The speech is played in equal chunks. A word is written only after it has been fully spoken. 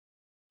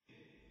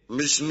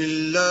بسم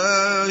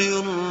اللہ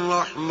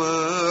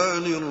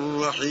الرحمن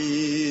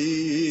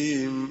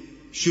الرحیم،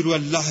 شروع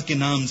اللہ کے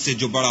نام سے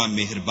جو بڑا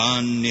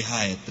مہربان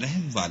نہایت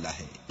رحم والا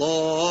ہے۔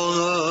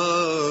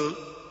 طه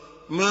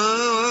ما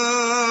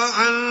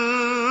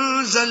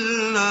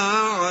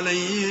انزلنا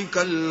علیک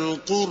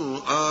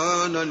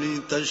القرآن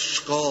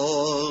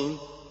لتشقى۔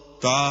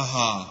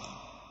 طه،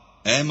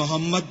 اے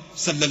محمد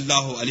صلی اللہ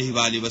علیہ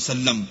وآلہ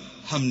وسلم،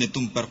 ہم نے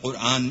تم پر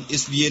قرآن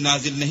اس لیے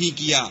نازل نہیں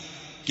کیا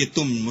کہ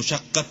تم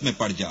مشقت میں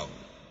پڑ جاؤ،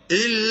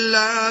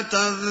 الا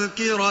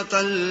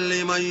تذکرۃ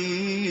لمن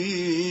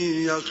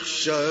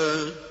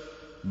یخشی،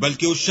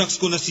 بلکہ اس شخص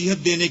کو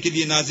نصیحت دینے کے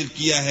لیے نازل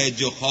کیا ہے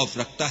جو خوف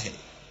رکھتا ہے۔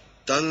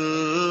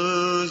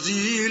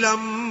 تنزیلا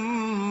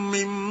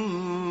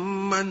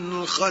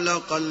ممن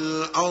خلق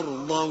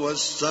الارض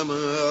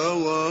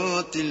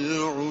والسماوات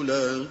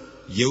العلی،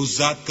 یہ اس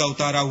ذات کا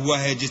اتارا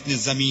ہوا ہے جس نے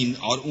زمین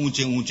اور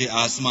اونچے اونچے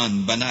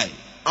آسمان بنائے۔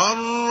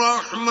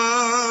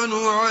 الرحمن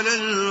علی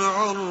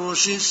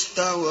العرش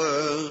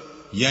استوى،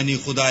 یعنی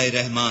خدائے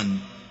رحمان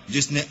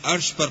جس نے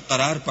عرش پر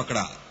قرار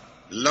پکڑا۔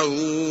 له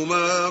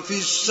ما في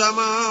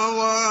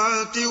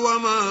السماوات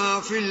وما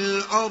في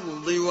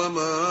الأرض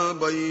وما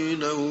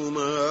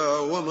بينهما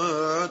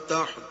وما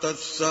تحت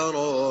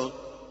الثرى،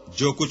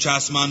 جو کچھ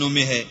آسمانوں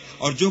میں ہے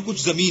اور جو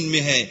کچھ زمین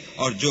میں ہے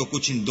اور جو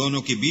کچھ ان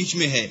دونوں کے بیچ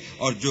میں ہے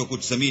اور جو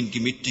کچھ زمین کی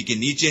مٹی کے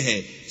نیچے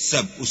ہے،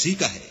 سب اسی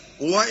کا ہے۔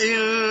 وَإِن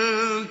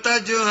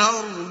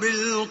تَجْهَرْ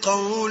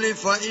بِالْقَوْلِ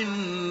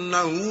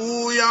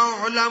فَإِنَّهُ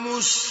يَعْلَمُ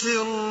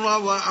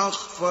السِّرَّ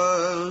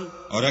وَأَخْفَى،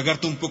 اور اگر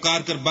تم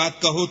پکار کر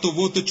بات کہو تو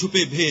وہ تو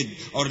چھپے بھید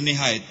اور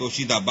نہایت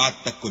پوشیدہ بات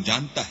تک کو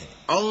جانتا ہے۔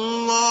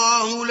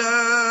 اللہ لا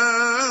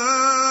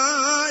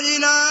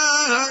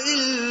الہ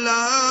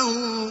الا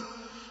ہو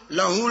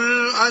لہ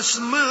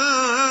الاسماء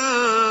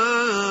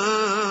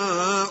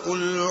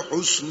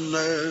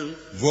الحسنى،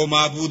 وہ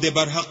معبود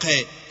برحق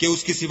ہے کہ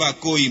اس کے سوا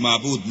کوئی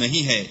معبود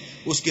نہیں ہے،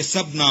 اس کے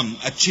سب نام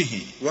اچھے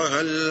ہیں۔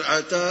 وَهَلْ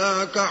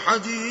أَتَاكَ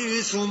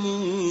حَدِيثُ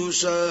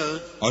مُوسَى،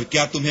 اور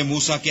کیا تمہیں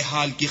موسیٰ کے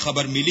حال کی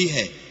خبر ملی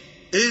ہے؟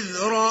 إِذْ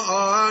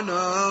رَأَى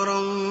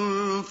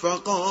نَارًا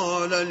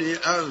فَقَالَ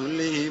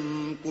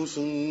لِأَهْلِهِمْ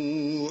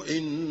كُثُوا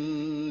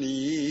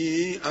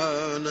إِنِّي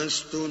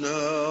آنَسْتُ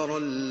نَارًا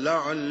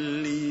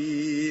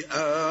لَعَلِّي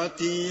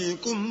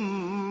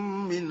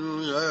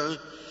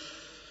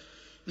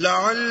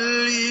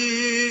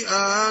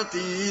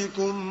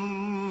آتِيكُم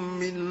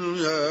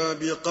منها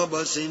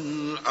بقبس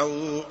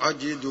أو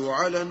أجد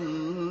على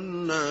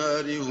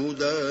النار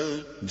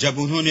هدى۔ جب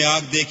انہوں نے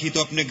آگ دیکھی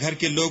تو اپنے گھر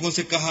کے لوگوں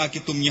سے کہا کہ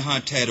تم یہاں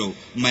ٹھہرو،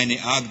 میں نے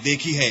آگ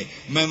دیکھی ہے،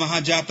 میں وہاں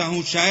جاتا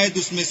ہوں، شاید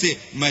اس میں سے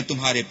میں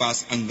تمہارے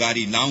پاس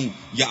انگاری لاؤں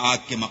یا آگ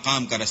کے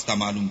مقام کا رستہ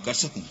معلوم کر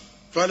سکوں۔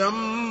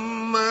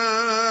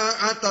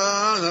 فلما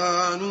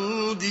أتاها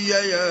نودي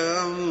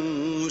يا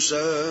موسى،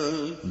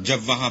 جب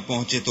وہاں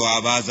پہنچے تو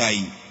آواز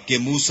آئی کہ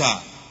موسیٰ،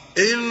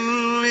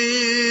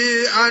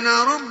 إني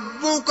أنا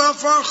ربك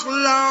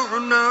فاخلع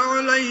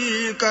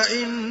عليك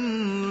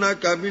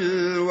إنك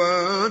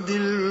بالواد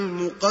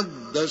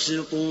المقدس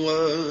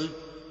طوى،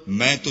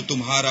 میں تو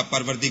تمہارا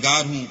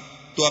پروردگار ہوں،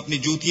 تو اپنی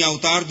جوتیاں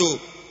اتار دو،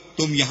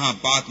 تم یہاں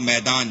پاک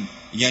میدان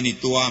یعنی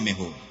طوا میں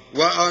ہو۔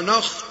 وَأَنَا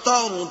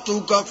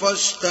اخْتَرْتُكَ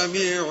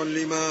فَاسْتَمِعْ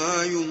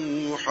لِمَا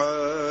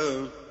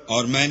يُوحَى،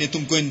 اور میں نے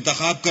تم کو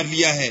انتخاب کر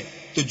لیا ہے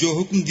تو جو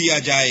حکم دیا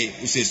جائے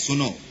اسے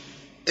سنو۔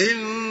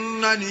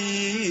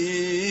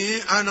 إِنَّنِي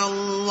أَنَا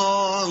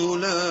اللَّهُ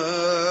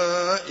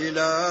لَا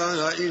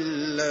إِلَهَ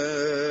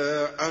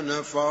إِلَّا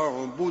أَنَا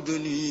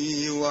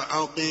فَاعْبُدْنِي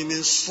وَأَقِمِ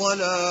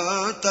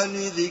الصَّلَاةَ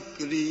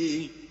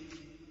لِذِكْرِي،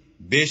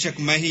 بے شک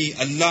میں ہی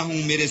اللہ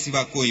ہوں، میرے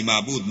سوا کوئی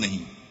معبود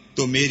نہیں،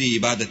 تو میری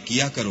عبادت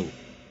کیا کرو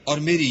اور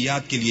میری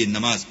یاد کے لیے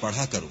نماز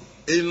پڑھا کرو۔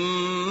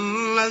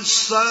 إِنَّ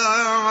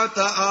السَّاعَةَ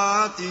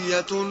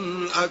آتِيَةٌ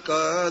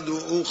أَكَادُ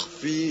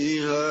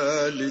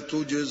أُخْفِيهَا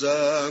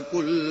لِتُجْزَى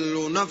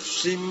كُلُّ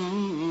نَفْسٍ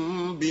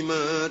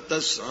بِمَا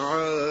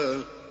تَسْعَى،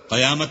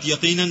 قیامت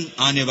یقیناً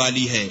آنے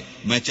والی ہے،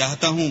 میں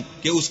چاہتا ہوں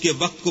کہ اس کے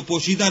وقت کو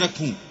پوشیدہ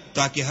رکھوں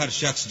تاکہ ہر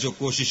شخص جو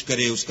کوشش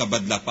کرے اس کا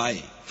بدلہ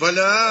پائے۔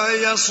 فَلَا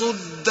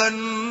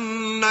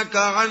يَصُدَّنَّكَ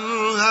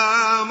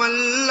عَنْهَا مَن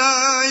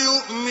لَّا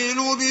يُؤْمِنُ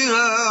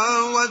بِهَا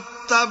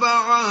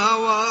وَاتَّبَعَ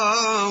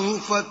هَوَاهُ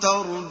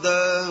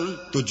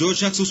فَتَرْدَىٰ، تو جو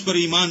شخص اس پر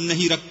ایمان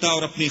نہیں رکھتا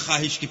اور اپنی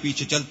خواہش کے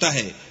پیچھے چلتا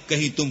ہے،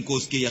 کہیں تم کو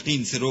اس کے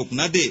یقین سے روک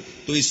نہ دے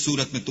تو اس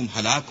صورت میں تم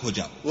ہلاک ہو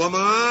جاؤ۔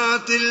 وَمَا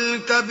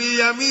تِلْكَ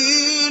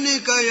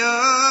بِيَمِينِكَ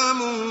يَا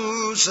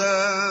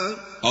مُوسَىٰ،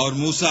 اور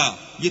موسیٰ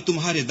یہ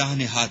تمہارے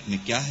داہنے ہاتھ میں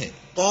کیا ہے؟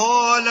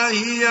 قال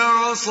هي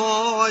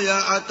عصاي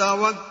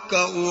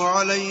أتوكأ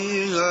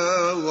عليها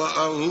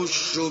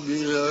وأهش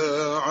بها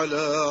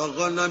على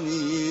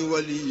غنمي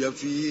ولي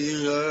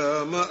فيها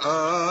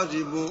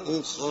مآرب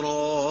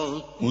أخرى،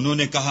 انہوں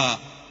نے کہا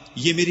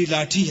یہ میری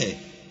لاٹھی ہے،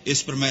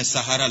 اس پر میں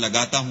سہارا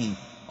لگاتا ہوں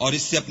اور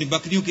اس سے اپنی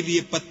بکریوں کے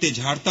لیے پتے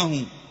جھاڑتا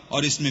ہوں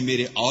اور اس میں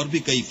میرے اور بھی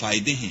کئی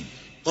فائدے ہیں۔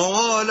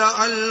 قال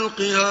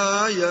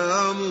ألقها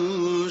يا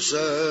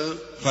موسى،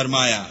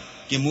 فرمایا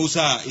کہ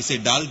موسیٰ اسے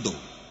ڈال دو۔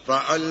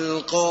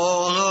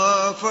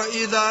 فألقاها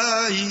فإذا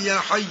هي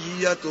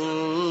حية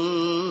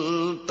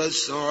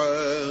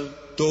تسعى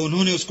تو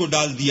انہوں نے اس کو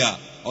ڈال دیا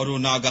اور وہ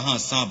ناگہاں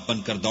سانپ بن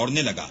کر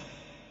دوڑنے لگا.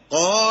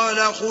 قال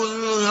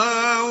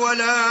خذها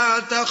ولا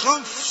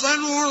تخف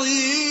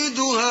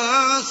سنعيدها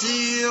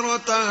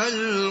سيرتها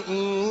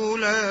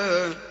الأولى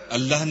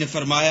اللہ نے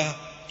فرمایا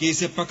کہ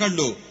اسے پکڑ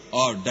لو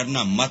اور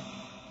ڈرنا مت،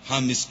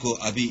 ہم اس کو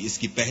ابھی اس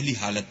کی پہلی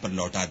حالت پر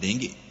لوٹا دیں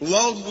گے.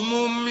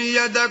 واضمم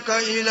يدك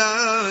إلى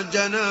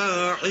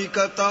جناحك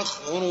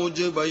تخرج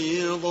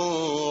بيضاء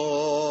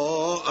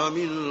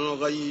من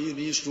غير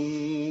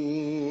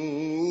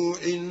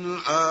سوء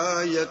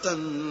آية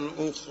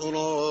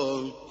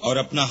أخرى اور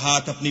اپنا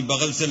ہاتھ اپنی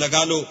بغل سے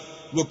لگا لو،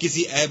 وہ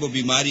کسی عیب و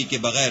بیماری کے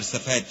بغیر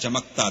سفید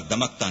چمکتا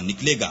دمکتا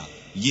نکلے گا،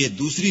 یہ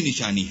دوسری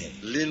نشانی ہے.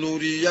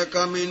 لنريك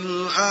من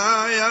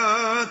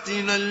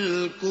آياتنا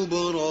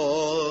الكبرى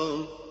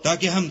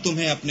تاکہ ہم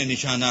تمہیں اپنے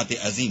نشانات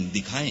عظیم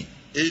دکھائیں.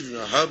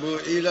 اذهب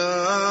إلى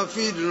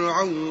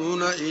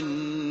فرعون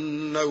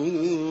إنه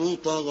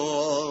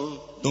طغى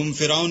تم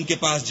فرعون کے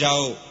پاس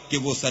جاؤ کہ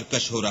وہ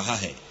سرکش ہو رہا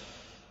ہے.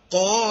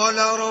 قال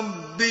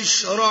رب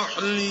اشرح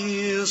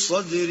لي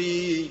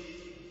صدري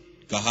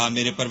کہا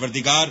میرے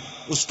پروردگار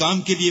اس کام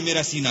کے لیے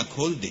میرا سینہ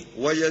کھول دے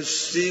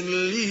ويسر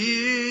لي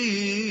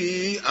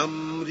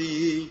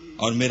أمري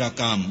اور میرا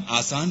کام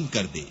آسان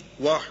کر دے.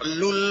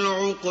 واحلل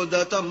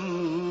عقدة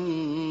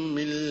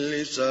من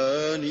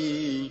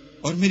لساني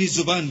اور میری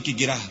زبان کی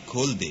گرہ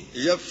کھول دے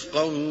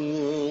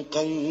يفقهوا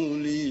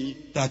قولي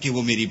تاکہ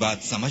وہ میری بات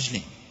سمجھ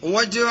لیں.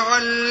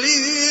 واجعل لي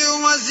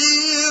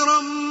وزيرا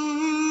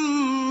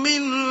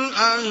من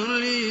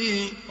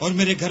أهلي اور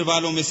میرے گھر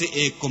والوں میں سے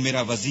ایک کو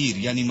میرا وزیر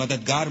یعنی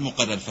مددگار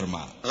مقرر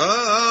فرما.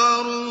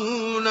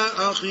 هارون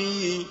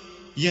أخي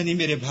یعنی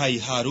میرے بھائی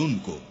ہارون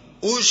کو.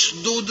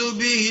 اشدد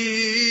به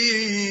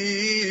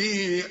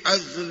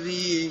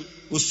أزري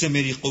اس سے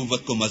میری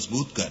قوت کو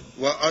مضبوط کر.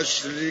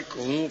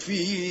 وأشركه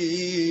في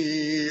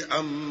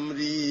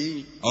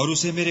أمري اور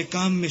اسے میرے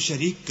کام میں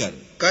شریک کر.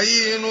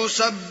 كي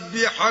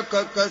نسبحك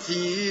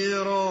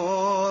كثيرا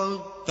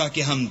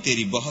تاکہ ہم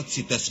تیری بہت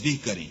سی تسبیح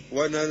کریں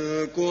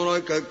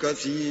ونذكرك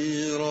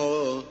كثيرا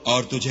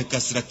اور تجھے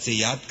کثرت سے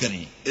یاد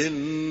کریں.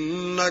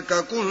 إنك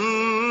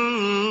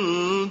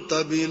كنت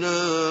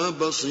بنا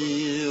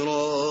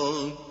بصيرا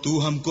تو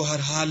ہم کو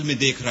ہر حال میں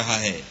دیکھ رہا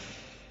ہے.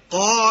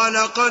 قال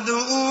قد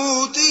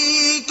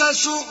أوتيت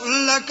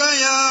سؤلك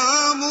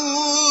يا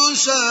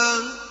موسى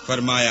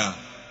فرمایا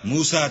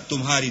موسیٰ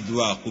تمہاری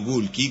دعا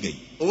قبول کی گئی.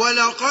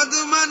 وَلَقَدْ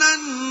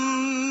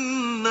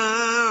مَنَنَّا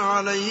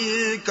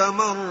عَلَيْكَ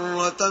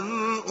مَرَّةً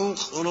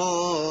أُخْرَى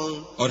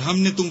اور ہم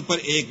نے تم پر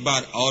ایک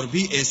بار اور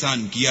بھی احسان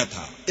کیا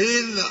تھا.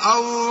 إِذْ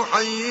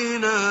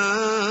أَوْحَيْنَا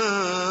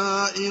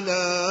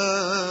إِلَىٰ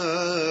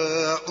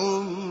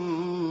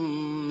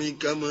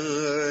أُمِّكَ مَا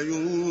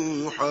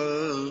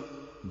يُوحَىٰ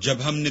جب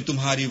ہم نے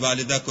تمہاری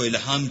والدہ کو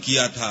الہام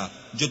کیا تھا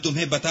جو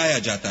تمہیں بتایا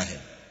جاتا ہے.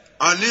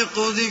 أَنِ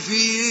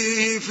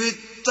اقْذِفِيهِ فِي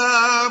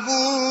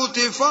التابوت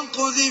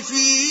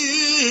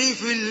فاقذفيه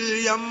في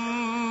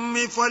اليم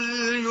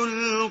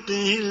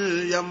فليلقه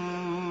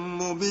اليم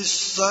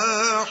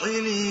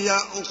بالساحل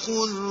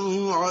يأخذه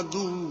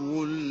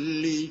عدو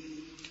لي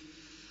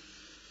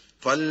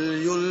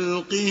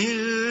فليلقه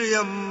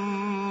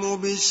اليم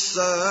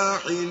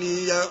بالساحل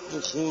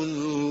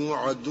يأخذه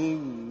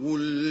عدو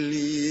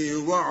لي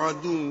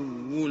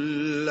وعدو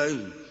له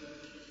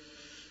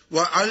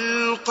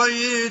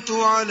وألقيت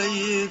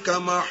عليك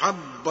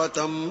محبة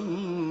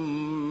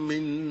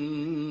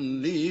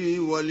مني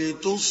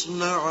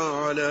ولتصنع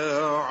على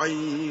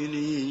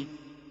عيني.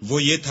 وہ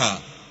یہ تھا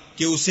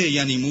کہ اسے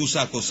یعنی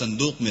موسیٰ کو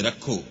صندوق میں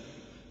رکھو،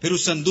 پھر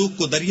اس صندوق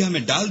کو دریا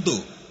میں ڈال دو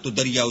تو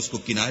دریا اس کو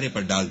کنارے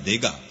پر ڈال دے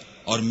گا،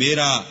 اور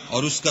میرا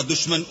اور اس کا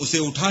دشمن اسے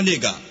اٹھا لے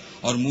گا.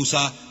 اور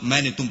موسیٰ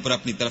میں نے تم پر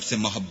اپنی طرف سے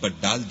محبت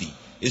ڈال دی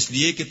اس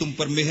لیے کہ تم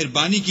پر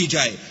مہربانی کی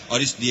جائے اور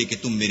اس لیے کہ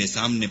تم میرے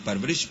سامنے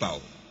پرورش پاؤ.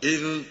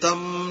 إذ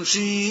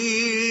تمشي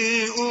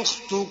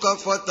أختك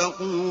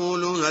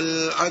فتقول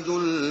هل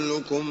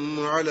أدلكم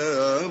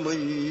على من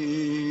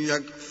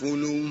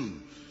يكفله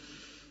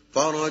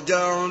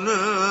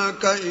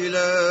فرجعناك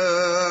إلى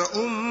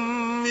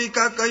أمك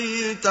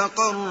كي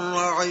تقر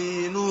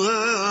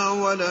عينها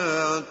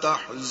ولا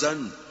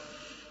تحزن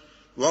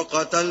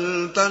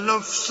وقتلت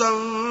نفسا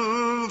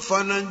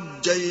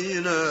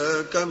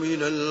فنجيناك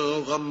من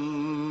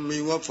الغم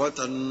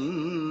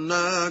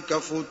وفتناك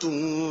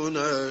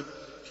فتونا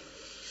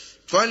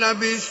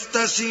فلبثت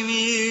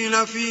سنين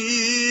في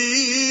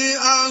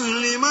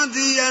أهل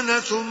مدين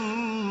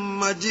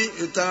ثم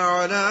جئت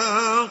على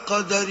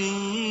قدر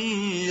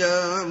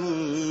يا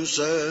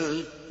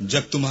موسى.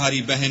 جب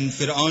تمہاری بہن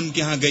فرعون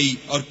کے ہاں گئی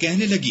اور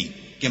کہنے لگی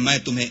کہ میں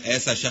تمہیں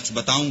ایسا شخص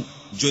بتاؤں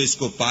جو اس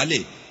کو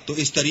پالے، تو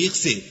اس طریق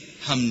سے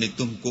ہم نے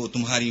تم کو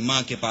تمہاری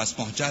ماں کے پاس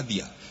پہنچا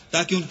دیا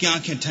تاکہ ان کی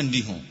آنکھیں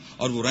ٹھنڈی ہوں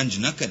اور وہ رنج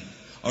نہ کریں.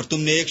 اور تم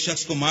نے ایک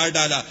شخص کو مار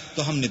ڈالا تو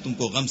ہم نے تم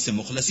کو غم سے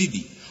مخلصی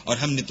دی، اور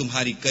ہم نے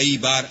تمہاری کئی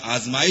بار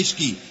آزمائش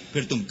کی،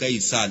 پھر تم کئی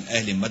سال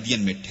اہل مدین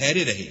میں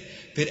ٹھہرے رہے.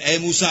 پھر اے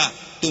موسیٰ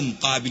تم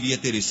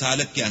قابلیت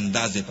رسالت کے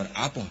اندازے پر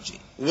آ پہنچے.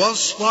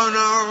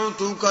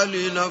 واصطنعتك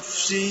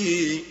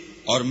لنفسي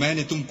اور میں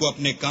نے تم کو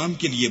اپنے کام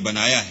کے لیے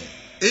بنایا ہے.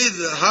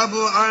 اذهب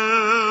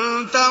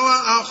أنت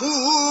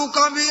وأخوك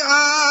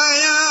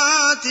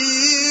بآياتي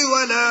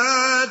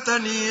ولا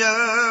تنيا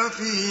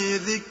في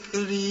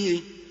ذكري.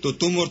 تو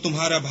تم اور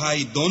تمہارا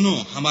بھائی دونوں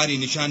ہماری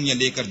نشانیاں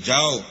لے کر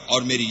جاؤ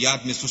اور میری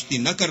یاد میں سستی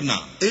نہ کرنا.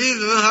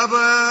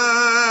 اذهبا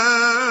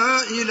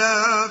إلى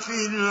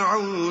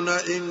فرعون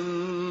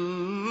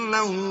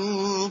إنه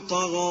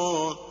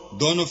طغى.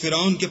 دونوں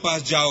فرعون کے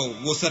پاس جاؤ،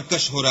 وہ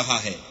سرکش ہو رہا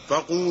ہے.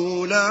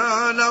 فقولا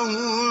له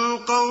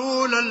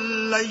قولا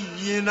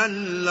لينا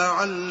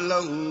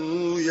لعله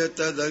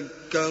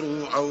يتذكر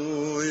أو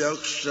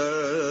يخشى.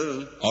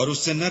 اور اس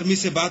سے نرمی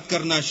سے بات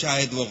کرنا،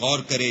 شاید وہ غور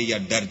کرے یا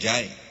ڈر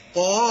جائے.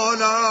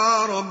 قالا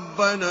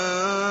ربنا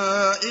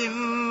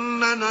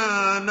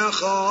إننا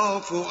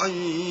نخاف أن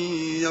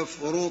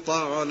يفرط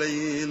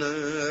علينا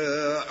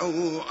أو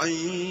أن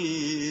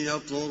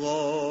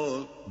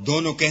يطغى.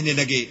 دونوں کہنے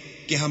لگے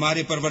کہ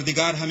ہمارے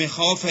پروردگار ہمیں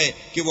خوف ہے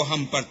کہ وہ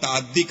ہم پر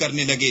تعدی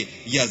کرنے لگے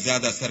یا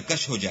زیادہ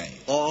سرکش ہو جائے.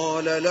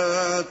 قال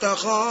لا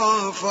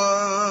تخافا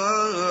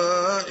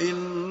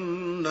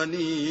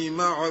اننی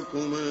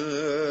معکما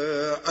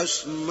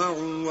اسمع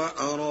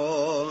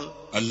وارى.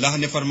 اللہ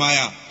نے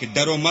فرمایا کہ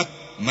ڈرو مت،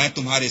 میں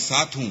تمہارے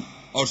ساتھ ہوں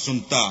اور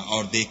سنتا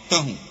اور دیکھتا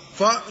ہوں.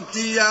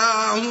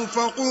 فأتياه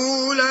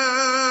فقولا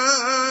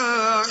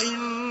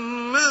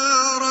إنا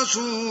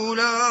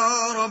رسولا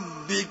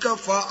ربك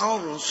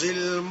فأرسل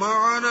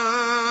معنا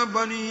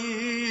بني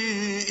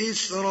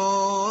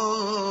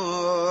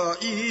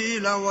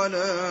إسرائيل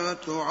ولا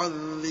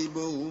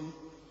تعذبهم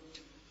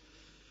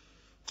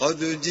قد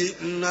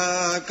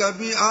جئناك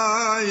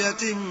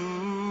بآية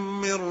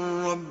من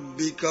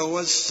ربك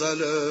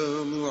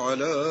والسلام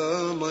على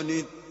من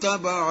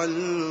اتبع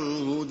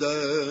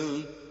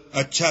الهدى.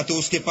 اچھا تو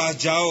اس کے پاس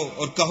جاؤ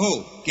اور کہو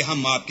کہ ہم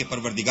آپ کے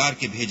پروردگار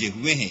کے بھیجے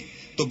ہوئے ہیں،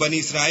 تو بنی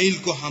اسرائیل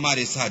کو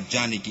ہمارے ساتھ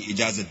جانے کی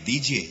اجازت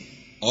دیجیے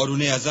اور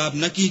انہیں عذاب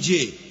نہ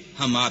کیجیے.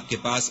 ہم آپ کے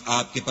پاس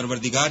آپ کے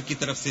پروردگار کی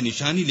طرف سے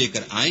نشانی لے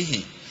کر آئے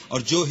ہیں، اور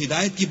جو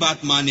ہدایت کی بات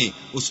مانے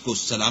اس کو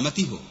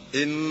سلامتی ہو.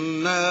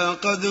 انا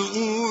قد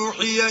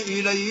اوحی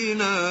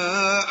الینا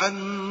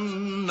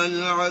ان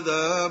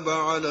العذاب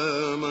على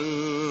من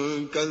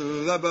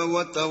كذب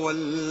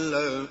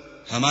وتولى.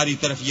 ہماری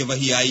طرف یہ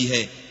وحی آئی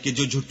ہے کہ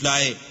جو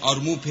جھٹلائے اور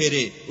منہ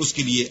پھیرے اس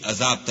کے لیے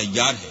عذاب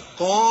تیار ہے.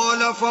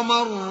 قال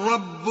فمن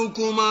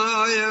ربكما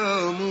يا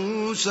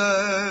موسى.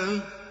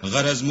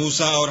 غرض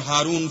موسیٰ اور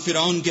ہارون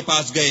فرعون کے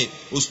پاس گئے.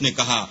 اس نے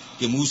کہا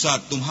کہ موسیٰ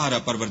تمہارا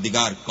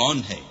پروردگار کون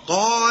ہے؟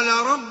 قال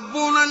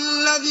ربنا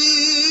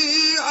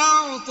الذي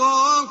اعطى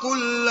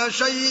كل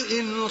شيء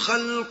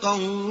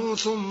خلقه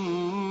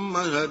ثم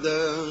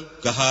هدى.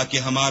 کہا کہ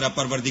ہمارا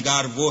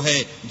پروردگار وہ ہے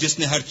جس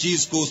نے ہر چیز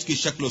کو اس کی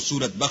شکل و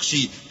صورت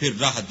بخشی پھر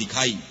راہ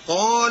دکھائی.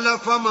 قال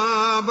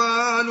فما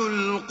بال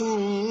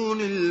القرون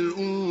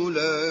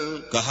الاولى.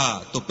 کہا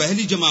تو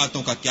پہلی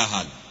جماعتوں کا کیا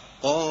حال؟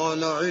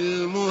 قال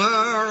علمها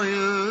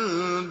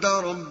عند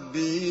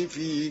ربي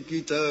في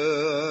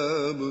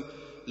كتاب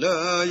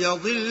لا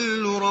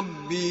يضل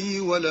ربي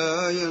ولا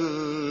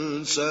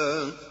ينسى.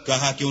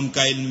 کہا کہ ان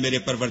کا علم میرے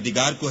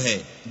پروردگار کو ہے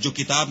جو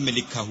کتاب میں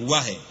لکھا ہوا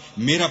ہے،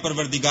 میرا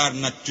پروردگار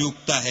نہ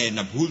چوکتا ہے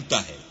نہ بھولتا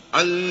ہے.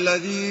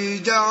 الذي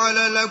جعل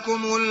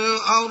لكم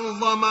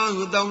الأرض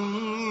مهدا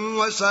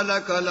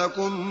وسلك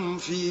لكم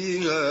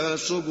فيها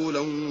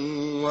سبلا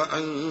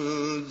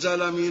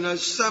وأنزل من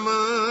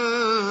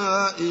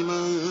السماء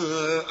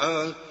ماء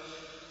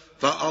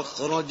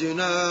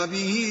فأخرجنا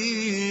به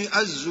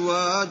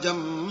أزواجا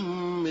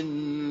من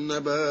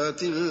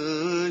نبات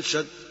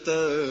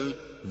شتى.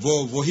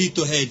 وہی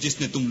تو ہے جس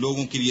نے تم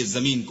لوگوں کے لیے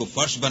زمین کو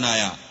فرش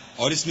بنایا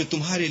اور اس میں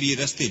تمہارے لیے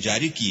رستے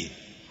جاری کیے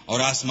اور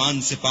آسمان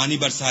سے پانی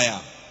برسایا،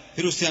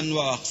 پھر اسے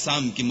انواع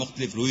اقسام کی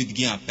مختلف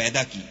رویدگیاں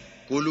پیدا کی.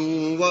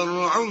 كلوا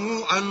وارعوا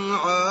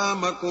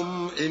أنعامكم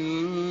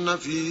إن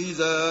في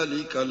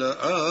ذلك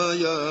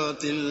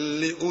لآيات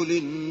لأولي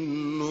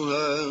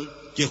النهى.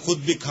 کہ خود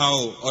بھی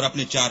کھاؤ اور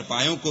اپنے چار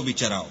پایوں کو بھی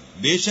چراؤ،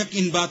 بے شک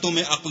ان باتوں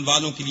میں عقل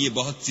والوں کے لیے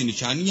بہت سی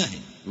نشانیاں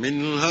ہیں.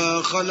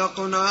 منها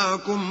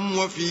خلقناكم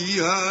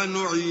وفيها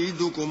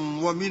نعيدكم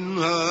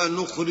ومنها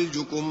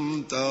نخرجكم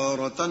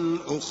تارة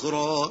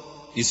أخرى.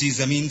 اسی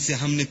زمین سے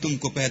ہم نے تم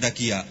کو پیدا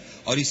کیا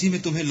اور اسی میں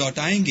تمہیں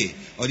لوٹائیں گے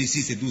اور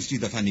اسی سے دوسری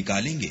دفعہ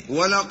نکالیں گے.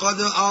 وَلَقَدْ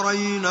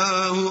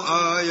أَرَيْنَاهُ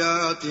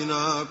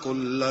آيَاتِنَا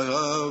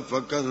كُلَّهَا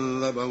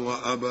فَكَذَّبَ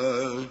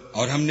وَأَبَى.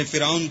 اور ہم نے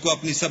فرعون کو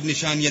اپنی سب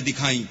نشانیاں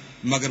دکھائیں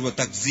مگر وہ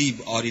تکذیب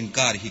اور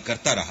انکار ہی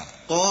کرتا رہا.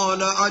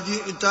 قَالَ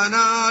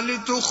أَجِئْتَنَا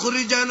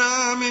لِتُخْرِجَنَا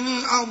مِنْ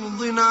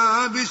أَرْضِنَا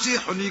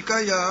بِسِحْرِكَ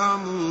يَا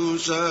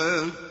مُوسَى.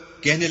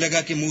 کہنے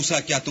لگا کہ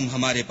موسیٰ کیا تم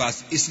ہمارے پاس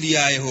اس لیے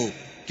آئے ہو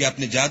کہ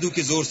اپنے جادو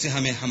کے زور سے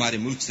ہمیں ہمارے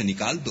ملک سے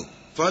نکال دو؟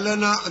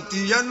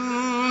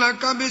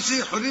 فَلَنَأْتِيَنَّكَ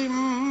بِسِحْرٍ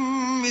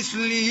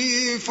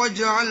مِثْلِهِ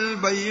فَاجْعَلْ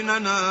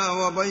بَيْنَنَا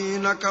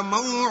وَبَيْنَكَ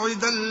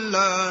مَوْعِدًا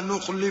لَا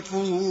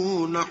نُخْلِفُهُ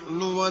نَحْنُ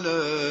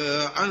وَلَا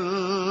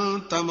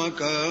أَنْتَ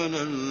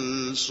مَكَانًا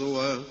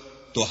سُوًى.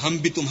 تو ہم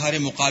بھی تمہارے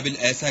مقابل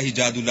ایسا ہی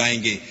جادو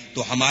لائیں گے،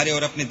 تو ہمارے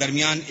اور اپنے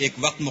درمیان ایک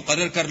وقت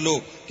مقرر کر لو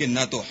کہ نہ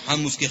تو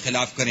ہم اس کے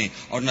خلاف کریں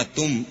اور نہ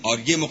تم، اور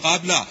یہ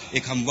مقابلہ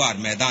ایک ہموار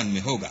میدان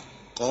میں ہوگا۔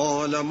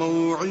 قال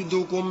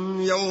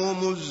موعدكم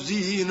يوم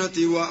الزينة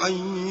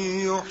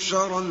وأن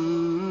يحشر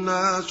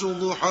الناس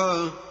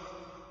ضحى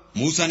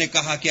موسیٰ نے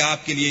کہا کہ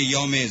آپ کے لیے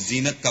یوم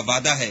زینت کا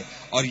وعدہ ہے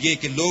اور یہ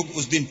کہ لوگ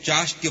اس دن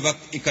چاشت کے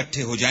وقت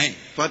اکٹھے ہو جائیں۔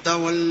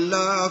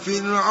 فتولى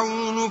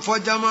فرعون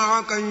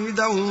فجمع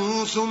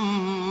كيده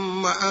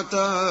ثم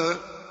أتى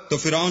تو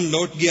فرعون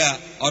لوٹ گیا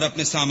اور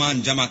اپنے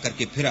سامان جمع کر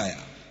کے پھر آیا۔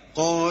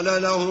 قال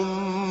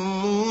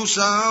لهم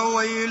موسى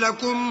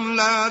ويلكم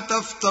لا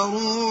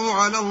تفتروا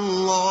على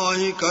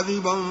الله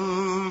كذبا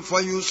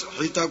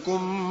فيسحتكم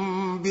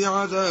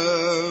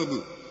بعذاب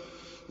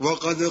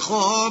وقد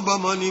خاب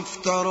من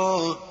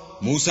افترى۔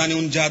 موسیٰ نے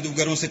ان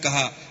جادوگروں سے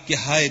کہا کہ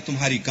ہائے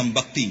تمہاری کم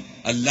بختی،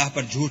 اللہ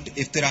پر جھوٹ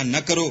افطرا نہ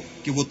کرو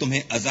کہ وہ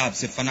تمہیں عذاب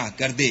سے فنا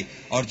کر دے،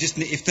 اور جس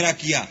نے افطرا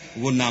کیا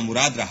وہ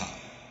نامراد رہا۔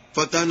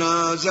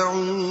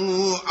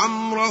 فتنازعوا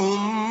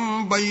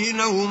امرهم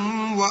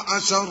بينهم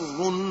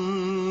واسروا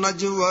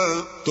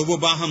النجوى تو وہ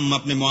باہم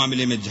اپنے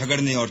معاملے میں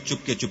جھگڑنے اور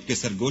چپکے چپکے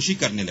سرگوشی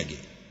کرنے لگے۔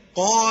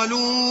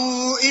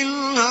 قالوا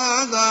ان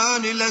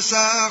هذان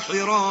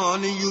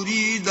لساحران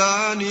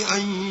يريدان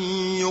ان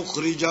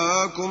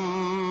يخرجاكم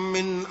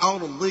من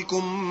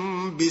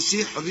ارضكم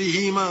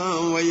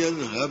بسحرهما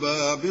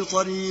ويذهبا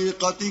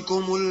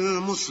بطريقتكم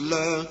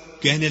المثلى۔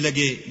 کہنے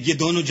لگے یہ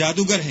دونوں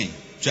جادوگر ہیں،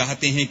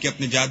 چاہتے ہیں کہ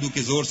اپنے جادو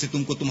کے زور سے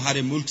تم کو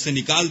تمہارے ملک سے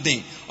نکال دیں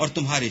اور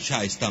تمہارے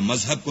شائستہ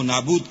مذہب کو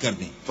نابود کر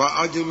دیں۔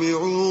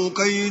 فَأَجْمِعُوا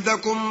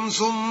كَيْدَكُمْ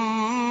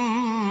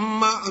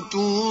ثُمَّ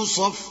أَتُوا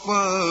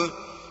صَفًّا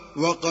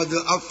وَقَدْ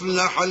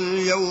أَفْلَحَ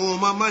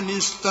الْيَوْمَ مَنِ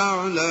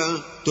اسْتَعْلَى۔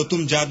 تو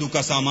تم جادو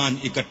کا سامان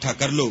اکٹھا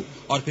کر لو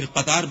اور پھر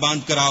قطار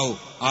باندھ کر آؤ،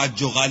 آج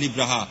جو غالب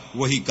رہا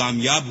وہی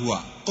کامیاب ہوا۔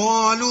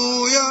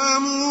 قالوا يا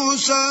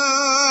موسى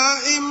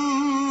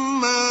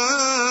إما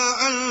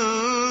أن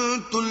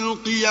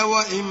تلقي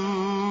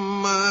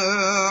وإما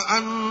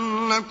أن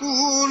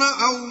نكون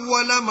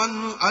أول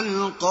من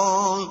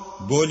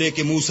ألقى۔ بولے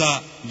کہ موسیٰ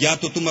یا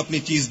تو تم اپنی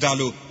چیز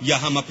ڈالو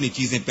یا ہم اپنی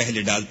چیزیں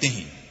پہلے ڈالتے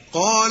ہیں۔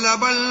 قال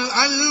بل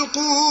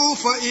ألقوا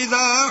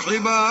فإذا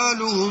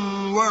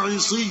حبالهم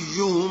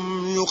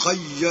وعصيهم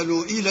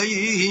يخيل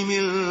إليه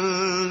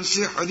من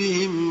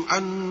سحرهم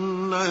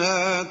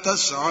أنها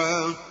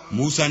تسعى۔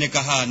 موسیٰ نے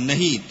کہا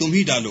نہیں تم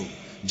ہی ڈالو۔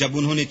 جب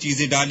انہوں نے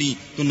چیزیں ڈالی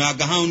تو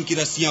ناگہاں ان کی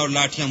رسیاں اور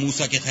لاٹھیاں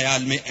موسیٰ کے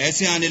خیال میں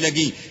ایسے آنے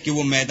لگیں کہ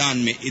وہ میدان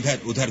میں ادھر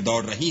ادھر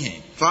دوڑ رہی ہیں۔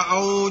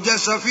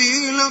 فأوجس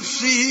في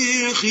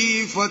نفسه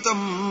خيفة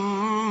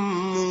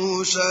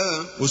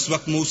موسى۔ اس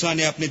وقت موسیٰ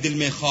نے اپنے دل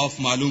میں خوف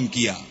معلوم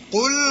کیا۔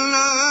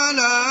 قلنا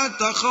لا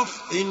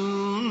تخف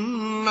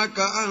إنك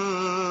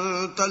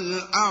أنت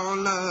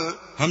الأعلى۔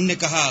 ہم نے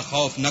کہا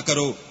خوف نہ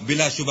کرو،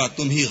 بلا شبہ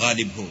تم ہی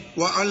غالب ہو۔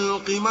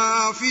 وألق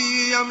ما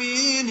في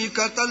يمينك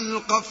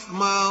تلقف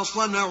ما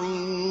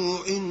صنعوا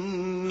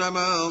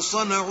إنما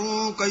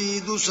صنعوا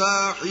كيد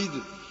ساحر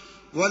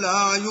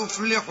ولا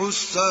يفلح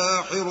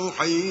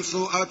الساحر حيث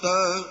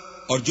أتى۔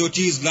 اور جو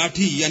چیز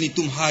لاٹھی یعنی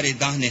تمہارے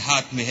داہنے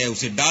ہاتھ میں ہے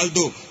اسے ڈال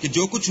دو کہ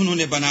جو کچھ انہوں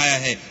نے بنایا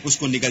ہے اس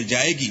کو نگل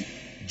جائے گی۔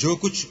 جو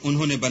کچھ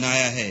انہوں نے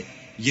بنایا ہے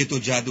یہ تو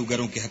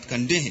جادوگروں کے ہتھ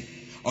کنڈے ہیں،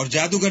 اور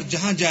جادوگر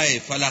جہاں جائے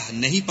فلاح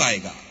نہیں پائے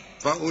گا۔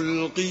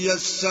 فألقي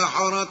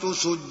السحرة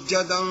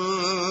سجدا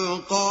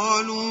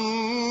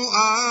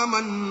قالوا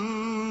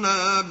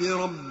آمنا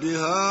برب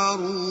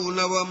هارون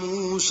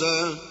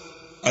وموسى۔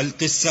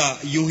 القصہ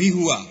یوں ہی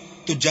ہوا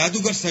تو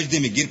جادوگر سجدے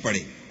میں گر پڑے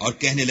اور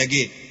کہنے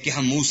لگے کہ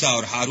ہم موسیٰ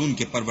اور ہارون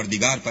کے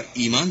پروردگار پر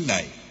ایمان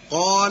لائے۔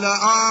 قال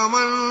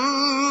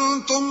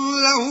آمنتم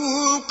له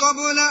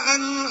قبل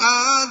أن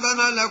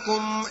آذن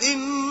لكم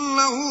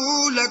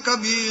إنه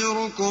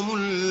لكبيركم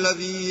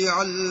الذي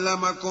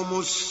علمكم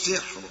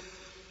السحر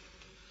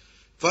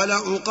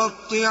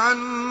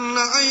فلأقطعن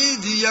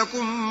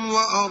أيديكم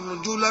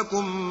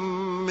وأرجلكم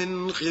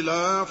من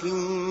خلاف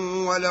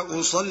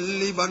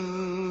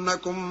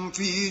ولأصلبنكم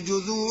في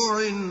جذوع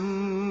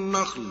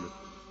النخل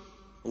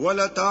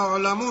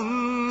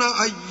وَلَتَعْلَمُنَّ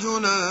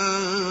أَيُّنَا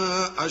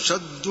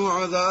أَشَدُّ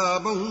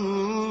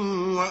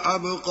عَذَابًا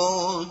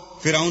وَأَبْقَى۔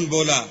 فرعون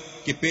بولا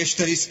کہ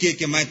پیشتر اس کے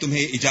کہ میں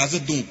تمہیں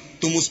اجازت دوں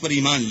تم اس پر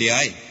ایمان لے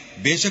آئے،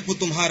 بے شک وہ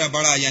تمہارا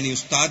بڑا یعنی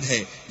استاد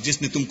ہے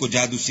جس نے تم کو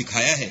جادو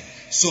سکھایا ہے،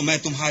 سو میں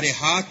تمہارے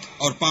ہاتھ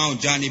اور پاؤں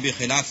جانب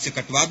خلاف سے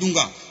کٹوا دوں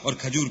گا اور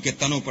کھجور کے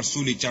تنوں پر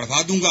سولی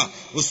چڑھوا دوں گا،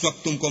 اس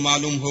وقت تم کو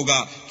معلوم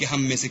ہوگا کہ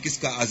ہم میں سے کس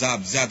کا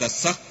عذاب زیادہ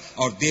سخت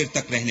اور دیر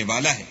تک رہنے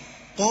والا ہے۔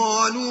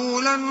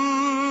 قالوا لن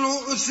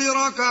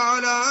نؤثرك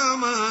على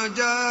ما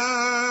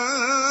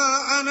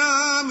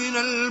جاءنا من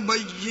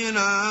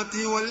البينات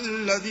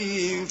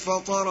والذي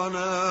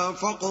فطرنا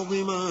فاقض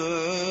ما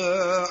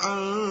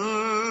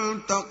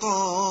أنت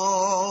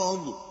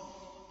قاض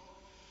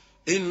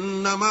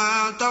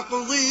إنما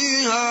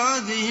تقضي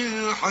هذه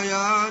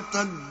الحياة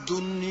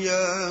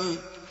الدنيا۔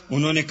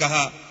 انہوں نے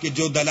کہا کہ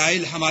جو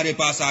دلائل ہمارے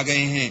پاس آ گئے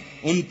ہیں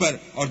ان پر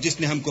اور جس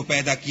نے ہم کو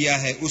پیدا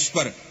کیا ہے اس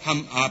پر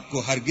ہم آپ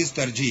کو ہرگز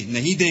ترجیح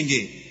نہیں دیں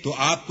گے، تو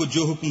آپ کو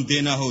جو حکم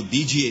دینا ہو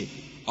دیجئے،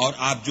 اور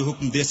آپ جو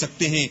حکم دے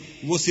سکتے ہیں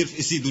وہ صرف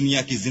اسی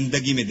دنیا کی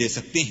زندگی میں دے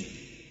سکتے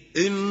ہیں۔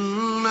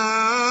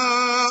 إنا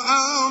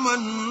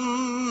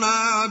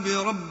آمنا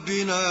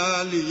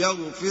بربنا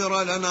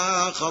ليغفر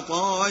لنا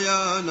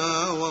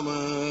خطايانا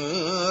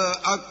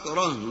وما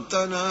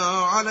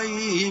أكرهتنا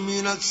عليه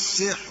من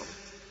السحر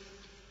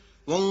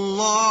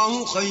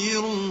والله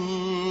خير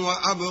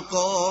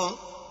وأبقى۔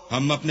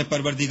 ہم اپنے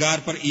پروردگار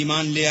پر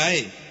ایمان لے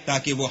آئے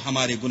تاکہ وہ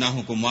ہمارے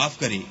گناہوں کو معاف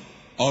کرے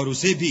اور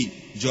اسے بھی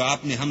جو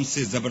آپ نے ہم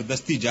سے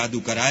زبردستی جادو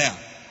کرایا،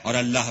 اور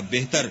اللہ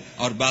بہتر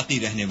اور باقی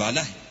رہنے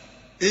والا ہے۔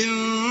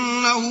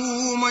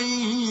 إنه من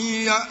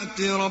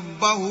يأت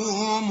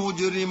ربه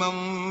مجرما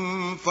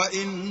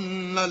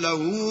فإن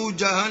له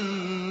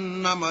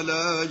جهنم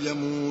لا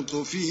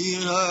يموت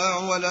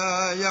فيها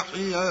ولا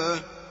يحيا۔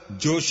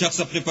 جو شخص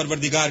اپنے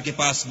پروردگار کے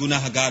پاس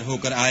گناہ گار ہو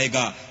کر آئے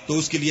گا تو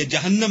اس کے لیے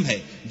جہنم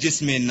ہے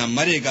جس میں نہ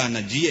مرے گا نہ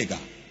جیے گا۔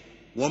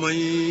 ومن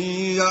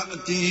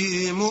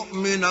يأته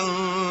مؤمنا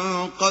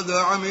قد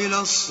عمل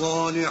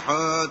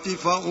الصالحات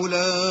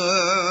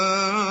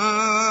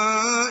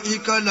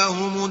فأولئك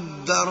لهم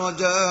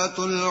الدرجات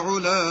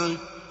العلى۔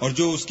 اور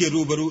جو اس کے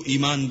روبرو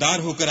ایماندار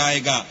ہو کر آئے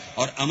گا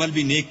اور عمل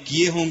بھی نیک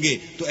کیے ہوں گے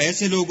تو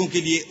ایسے لوگوں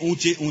کے لیے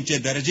اونچے اونچے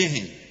درجے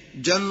ہیں۔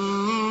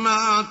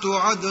 جنات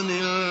عدن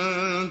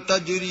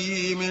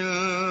تجری من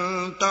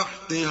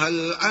تحتها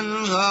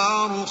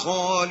الانہار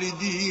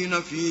خالدین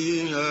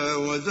فیہا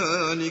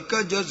وذلک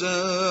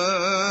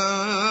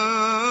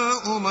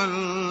جزاء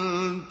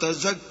من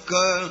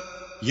تزکی۔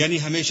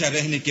 یعنی ہمیشہ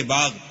رہنے کے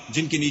باغ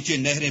جن کے نیچے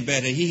نہریں بہ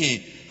رہی ہیں،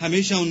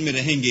 ہمیشہ ان میں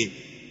رہیں گے،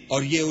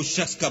 اور یہ اس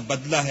شخص کا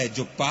بدلہ ہے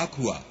جو پاک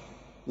ہوا۔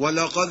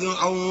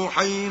 وَلَقَدْ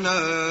أَوْحَيْنَا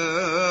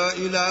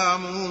إِلَى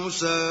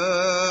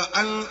مُوسَىٰ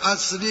أَنْ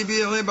أَسْرِ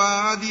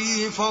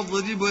بِعِبَادِي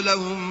فَاضْرِبْ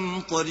لَهُمْ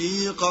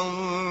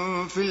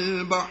طَرِيقًا فِي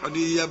الْبَحْرِ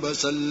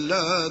يَبَسًا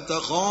لَا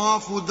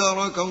تَخَافُ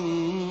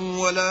دَرَكًا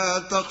وَلَا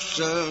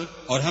تَخْشَىٰ۔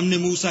 اور ہم نے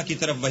موسیٰ کی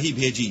طرف وحی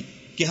بھیجی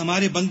کہ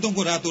ہمارے بندوں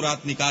کو راتوں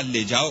رات نکال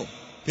لے جاؤ،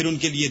 پھر ان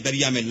کے لیے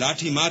دریا میں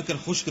لاٹھی مار کر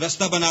خشک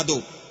رستہ بنا دو،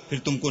 پھر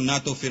تم کو نہ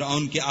تو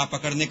فرعون کے آ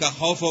پکڑنے کا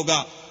خوف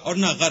ہوگا اور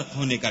نہ غرق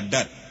ہونے کا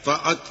ڈر۔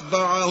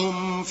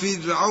 فَأَتْبَعَهُمْ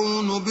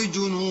فِرْعَوْنُ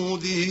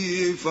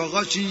بِجُنُودِهِ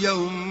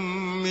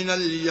فَغَشِيَهُمْ مِنَ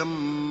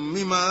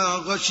الْيَمِّ مَا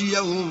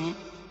غَشِيَهُمْ۔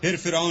 پھر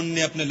فرعون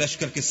نے اپنے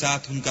لشکر کے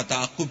ساتھ ان کا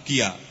تعاقب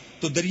کیا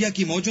تو دریا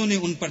کی موجوں نے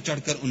ان پر چڑھ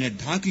کر انہیں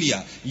ڈھانک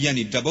لیا،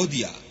 یعنی ڈبو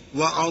دیا۔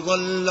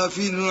 وَأَضَلَّ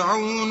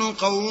فِرْعَوْنُ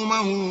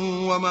قَوْمَهُ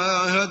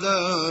وَمَا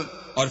هَدَىٰ۔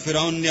 اور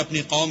فرعون نے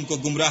اپنی قوم کو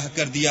گمراہ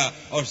کر دیا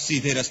اور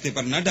سیدھے رستے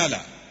پر نہ ڈالا۔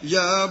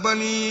 یا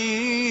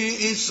بنی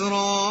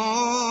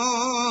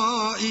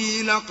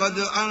اسرائیل قد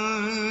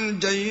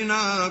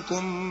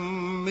انجیناکم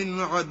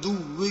من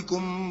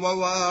عدوکم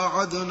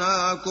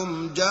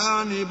وواعدناکم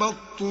جانب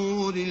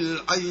الطور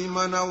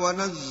الایمن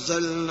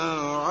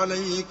ونزلنا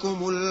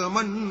علیکم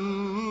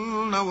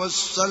المن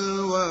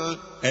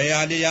والسلوى۔ اے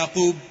آل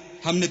یعقوب،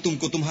 ہم نے تم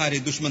کو تمہارے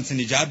دشمن سے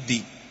نجات دی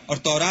اور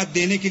تورات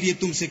دینے کے لیے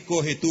تم سے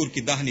کوہ طور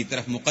کی داہنی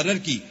طرف مقرر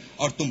کی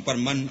اور تم پر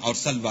من اور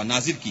سلوہ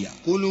نازل کیا۔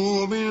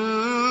 کلوا من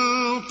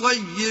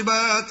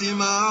طیبات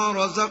ما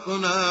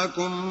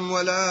رزقناکم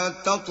ولا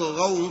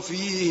تطغوا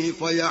فیہ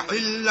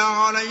فیحل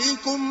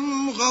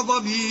علیکم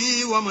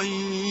غضبی ومن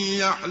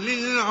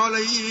یحلل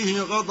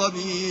علیہ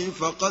غضبی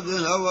فقد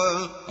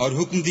ہوی۔ اور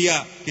حکم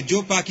دیا کہ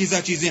جو پاکیزہ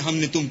چیزیں ہم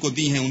نے تم کو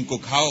دی ہیں ان کو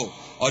کھاؤ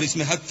اور اس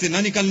میں حد سے نہ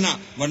نکلنا،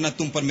 ورنہ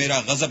تم پر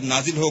میرا غضب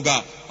نازل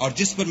ہوگا، اور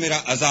جس پر میرا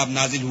عذاب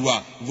نازل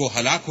ہوا وہ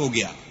ہلاک ہو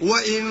گیا۔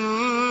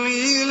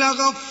 وَإِنِّي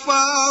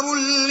لَغَفَّارٌ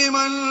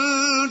لِمَن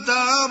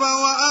تَابَ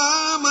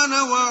وَآمَنَ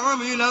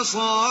وَعَمِلَ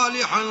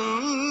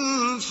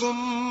صَالِحًا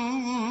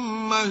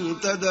ثُمَّ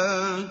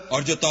اهْتَدَىٰ۔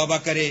 اور جو توبہ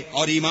کرے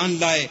اور ایمان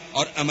لائے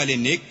اور عمل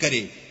نیک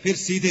کرے پھر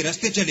سیدھے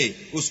رستے چلے،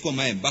 اس کو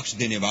میں بخش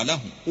دینے والا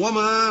ہوں۔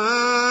 وَمَا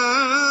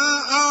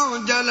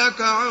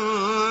أَعْجَلَكَ عَن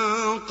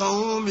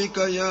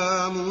قَوْمِكَ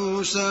يَا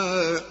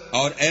مُوسَىٰ۔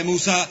 اور اے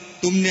موسیٰ،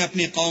 تم نے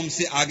اپنی قوم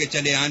سے آگے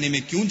چلے آنے میں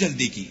کیوں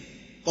جلدی کی؟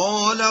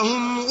 قَالَ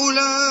هُمْ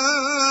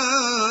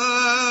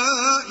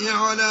أُولَاءِ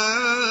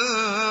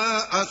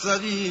عَلَىٰ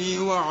أَثَرِي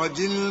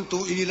وَعَجِلْتُ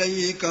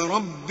إِلَيْكَ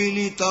رَبِّ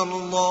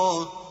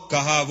لِتَرْضَىٰ۔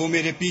 کہا وہ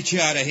میرے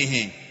پیچھے آ رہے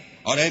ہیں،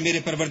 اور اے میرے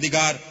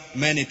پروردگار،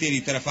 میں نے تیری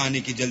طرف آنے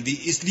کی جلدی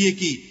اس لیے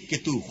کی کہ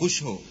تو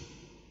خوش ہو۔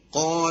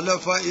 قال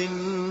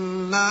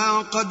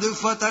فإنا قد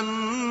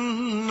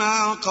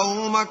فتنا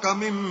قومك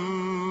من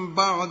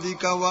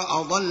بعدك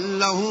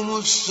وأضلهم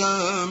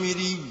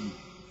السامري۔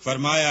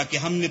 فرمایا کہ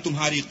ہم نے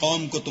تمہاری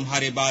قوم کو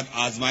تمہارے بعد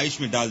آزمائش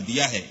میں ڈال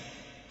دیا ہے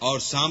اور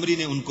سامری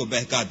نے ان کو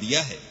بہکا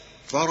دیا ہے۔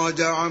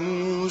 فرجع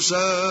موسى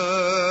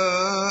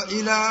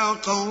إلى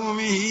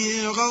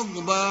قومه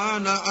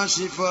غضبان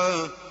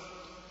أسفا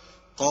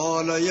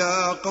قال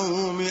يا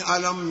قوم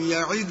ألم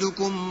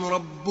يعدكم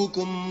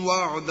ربكم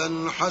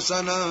وعدا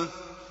حسنا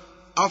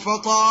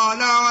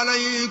أفطال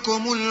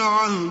عليكم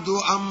العهد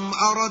أم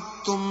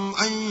أردتم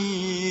أن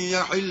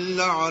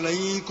يحل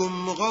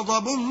عليكم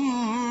غضب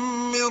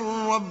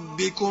من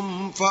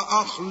ربكم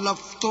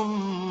فأخلفتم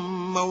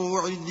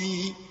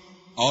موعدي۔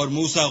 اور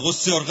موسیٰ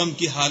غصے اور غم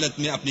کی حالت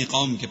میں اپنی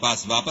قوم کے پاس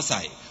واپس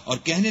آئے اور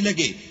کہنے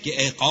لگے کہ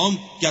اے قوم،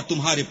 کیا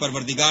تمہارے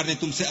پروردگار نے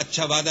تم سے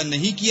اچھا وعدہ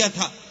نہیں کیا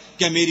تھا؟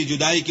 کیا میری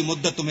جدائی کی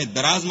مدت تمہیں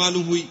دراز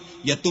معلوم ہوئی،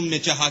 یا تم نے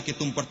چاہا کہ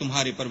تم پر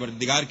تمہارے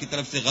پروردگار کی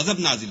طرف سے غضب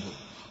نازل ہو،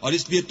 اور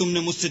اس لیے تم نے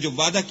مجھ سے جو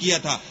وعدہ کیا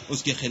تھا اس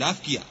کے خلاف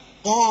کیا؟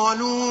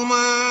 قالوا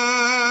ما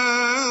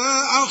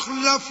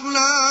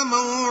أخلفنا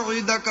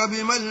موعدك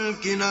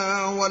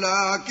بملكنا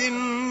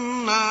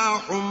ولكننا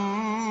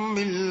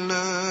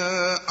حملنا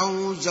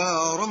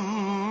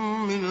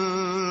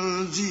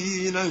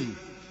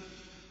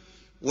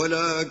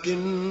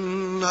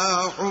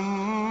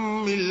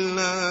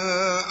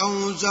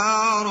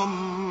أوزارا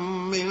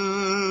من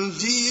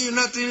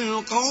زينة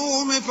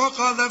القوم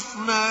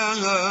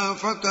فقذفناها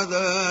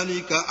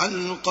فكذلك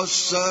ألقى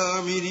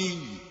السامري.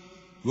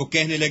 وہ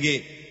کہنے لگے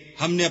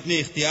ہم نے اپنے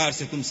اختیار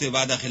سے تم سے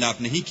وعدہ خلاف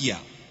نہیں کیا،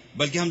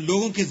 بلکہ ہم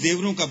لوگوں کے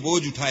زیوروں کا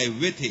بوجھ اٹھائے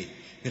ہوئے تھے،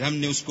 پھر ہم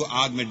نے اس کو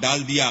آگ میں ڈال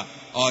دیا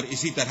اور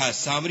اسی طرح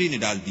سامری نے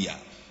ڈال دیا.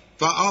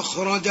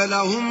 فأخرج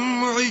لهم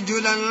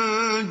عجلا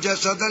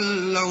جسدا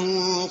له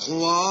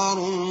خوار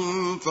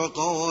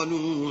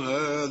فقالوا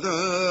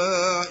هذا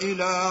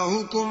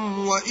إلهكم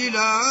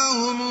وإله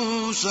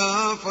موسى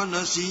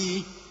فنسي.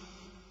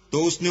 تو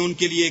اس نے ان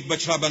کے لیے ایک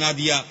بچڑا بنا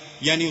دیا،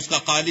 یعنی اس کا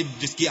قالب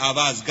جس کی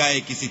آواز گائے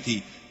کسی تھی.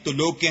 تو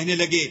لوگ کہنے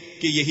لگے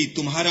کہ یہی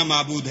تمہارا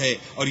معبود ہے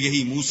اور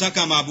یہی موسیٰ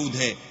کا معبود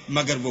ہے،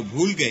 مگر وہ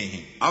بھول گئے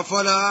ہیں.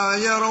 افلا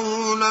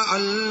يرون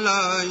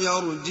الا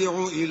يرجع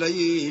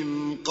اليهم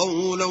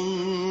قولا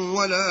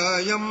ولا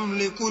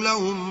يملك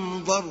لهم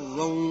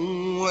ضرا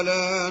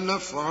ولا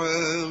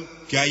نفعا.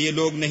 کیا یہ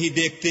لوگ نہیں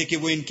دیکھتے کہ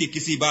وہ ان کی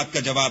کسی بات کا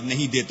جواب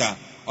نہیں دیتا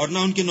اور نہ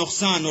ان کے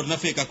نقصان اور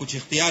نفع کا کچھ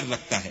اختیار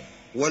رکھتا ہے؟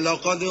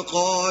 وَلَقَدْ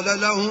قَالَ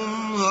لَهُمْ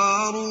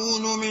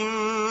هَارُونُ مِن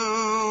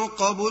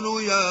قَبْلُ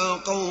يَا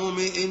قَوْمِ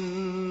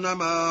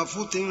إِنَّمَا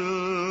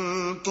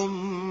فُتِنْتُمْ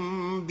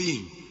بِهِ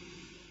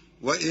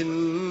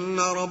وَإِنَّ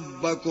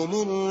رَبَّكُمُ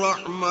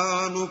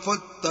الرَّحْمَنُ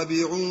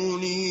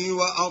فَاتَّبِعُونِي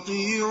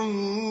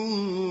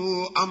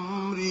وَأَطِيعُوا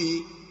أَمْرِي.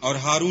 اور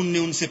ہارون نے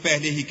ان سے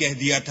پہلے ہی کہہ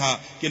دیا تھا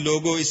کہ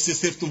لوگوں، اس سے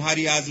صرف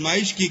تمہاری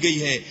آزمائش کی گئی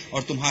ہے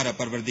اور تمہارا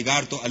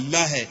پروردگار تو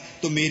اللہ ہے،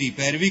 تو میری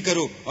پیروی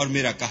کرو اور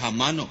میرا کہا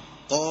مانو.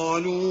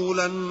 قالوا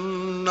لن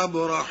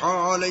نبرح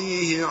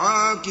عليه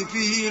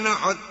عاكفين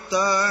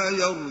حتى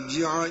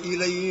يرجع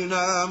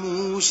إلينا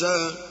موسى.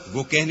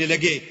 وہ کہنے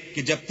لگے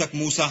کہ جب تک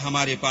موسیٰ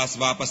ہمارے پاس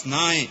واپس نہ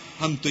آئیں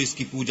ہم تو اس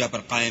کی پوجا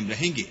پر قائم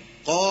رہیں گے.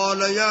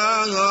 قال يا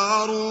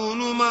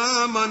هارون ما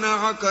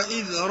منعك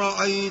إذ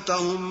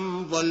رأيتهم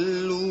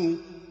ضلوا.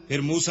 پھر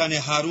موسیٰ نے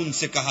ہارون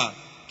سے کہا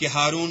کہ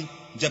ہارون،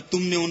 جب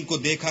تم نے ان کو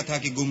دیکھا تھا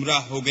کہ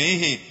گمراہ ہو گئے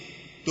ہیں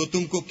تو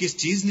تم کو کس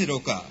چیز نے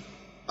روکا؟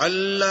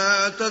 أَلَّا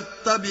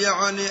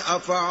تَتَّبِعَنِ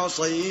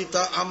أَفَعَصَيْتَ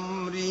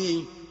أَمْرِي.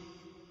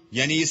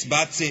 یعنی اس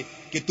بات سے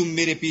کہ تم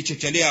میرے پیچھے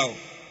چلے آؤ،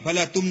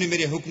 بھلا تم نے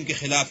میرے حکم کے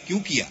خلاف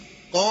کیوں کیا؟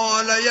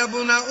 قال يا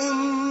ابن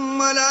أم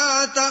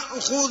لا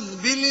تأخذ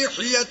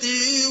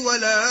بلحيتي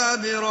ولا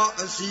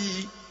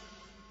برأسي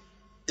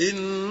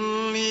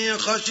إني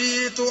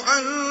خشيت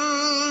أن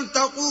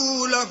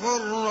تقول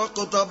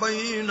فرقت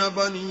بين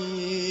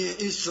بني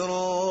إسرائيل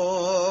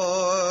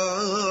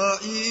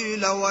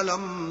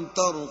ولم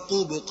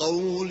ترقب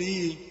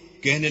قولي.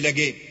 کہنے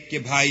لگے کہ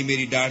بھائی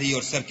میری داڑھی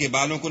اور سر کے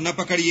بالوں کو نہ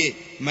پکڑیے،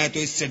 میں تو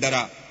اس سے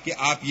ڈرا کہ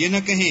آپ یہ نہ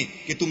کہیں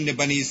کہ تم نے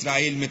بنی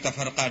اسرائیل میں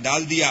تفرقہ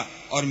ڈال دیا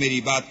اور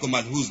میری بات کو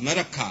ملحوظ نہ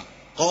رکھا.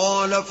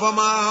 قال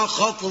فما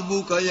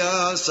خطبك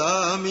يا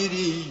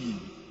سامري.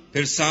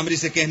 پھر سامری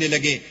سے کہنے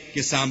لگے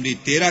کہ سامری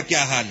تیرا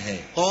کیا حال ہے؟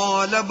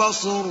 قال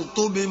بصرت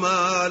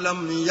بما لم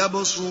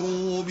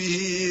يبصروا به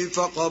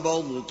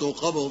فقبضت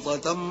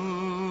قبضة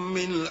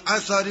من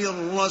أثر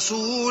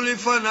الرسول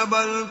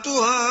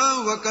فنبذتها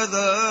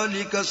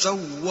وكذلك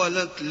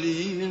سولت لي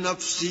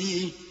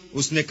نفسي.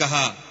 اس نے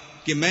کہا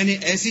کہ میں نے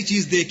ایسی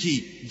چیز دیکھی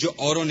جو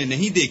اوروں نے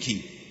نہیں دیکھی،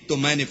 تو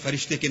میں نے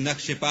فرشتے کے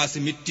نقش پا سے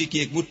مٹی کی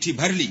ایک مٹھی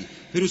بھر لی،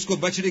 پھر اس کو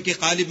بچڑے کے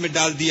قالب میں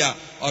ڈال دیا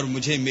اور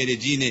مجھے میرے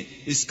جی نے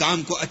اس کام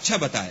کو اچھا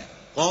بتایا.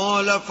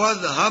 قال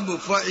فاذهب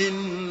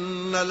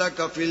فإن لك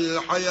في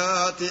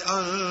الحياة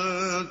أن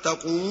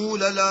تقول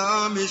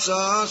لا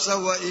مساس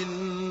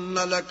وإن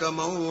لك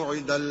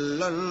موعدا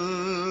لن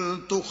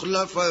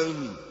تخلفه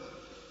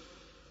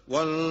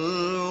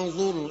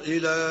وانظر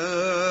إلى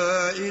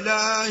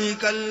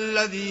إلهك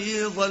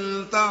الذي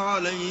ظلت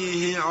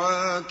عليه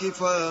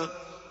عاكفا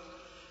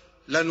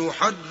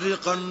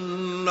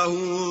لنحرقنه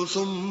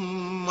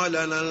ثم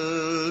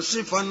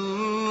لننسفنه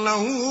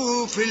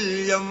في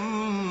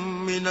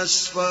اليم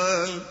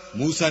نسفا.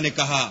 موسیٰ نے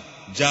کہا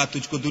جا،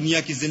 تجھ کو دنیا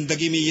کی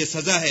زندگی میں یہ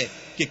سزا ہے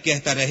کہ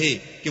کہتا رہے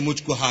کہ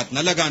مجھ کو ہاتھ نہ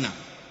لگانا،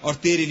 اور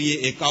تیرے لیے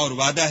ایک اور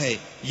وعدہ ہے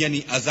یعنی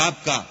عذاب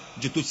کا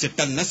جو تجھ سے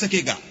ٹل نہ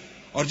سکے گا،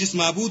 اور جس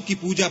معبود کی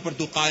پوجا پر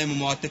تو قائم و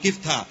معتکف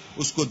تھا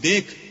اس کو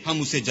دیکھ، ہم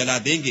اسے جلا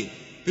دیں گے،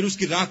 پھر اس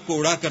کی راکھ کو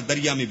اڑا کر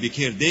دریا میں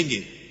بکھیر دیں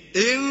گے.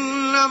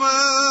 انما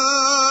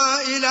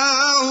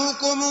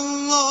الہکم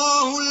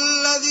اللہ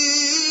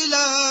الذی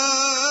لا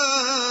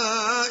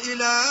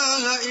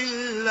الہ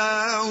الا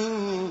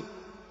ہوا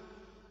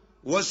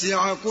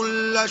وسع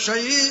كل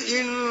شيء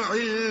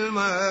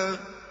علما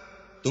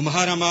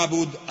تمہارا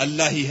معبود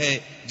اللہ ہی ہے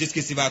جس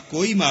کے سوا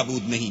کوئی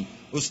معبود نہیں،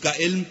 اس کا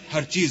علم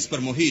ہر چیز پر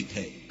محیط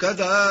ہے۔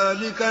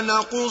 كذلك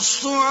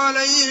نقص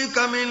عليك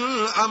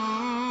من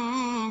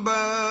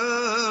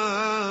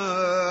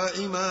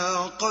أنباء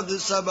ما قد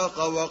سبق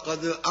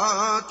وقد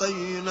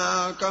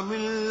آتيناك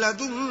من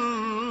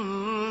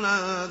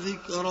لدنا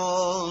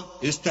ذكرا۔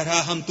 اس طرح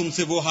ہم تم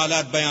سے وہ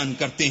حالات بیان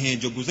کرتے ہیں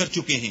جو گزر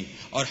چکے ہیں،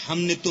 اور ہم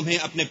نے تمہیں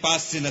اپنے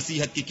پاس سے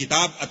نصیحت کی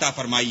کتاب عطا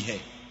فرمائی ہے۔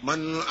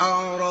 من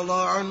أعرض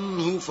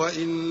عنه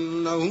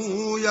فإنه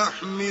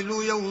يحمل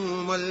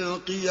يوم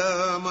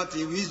القيامة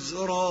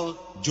وزرا۔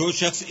 جو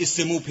شخص اس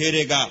سے منہ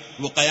پھیرے گا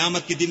وہ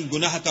قیامت کے دن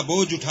گناہ کا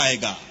بوجھ اٹھائے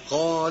گا۔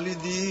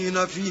 خالدين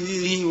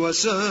فيه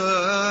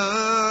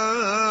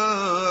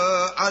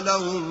وساء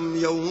لهم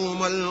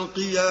يوم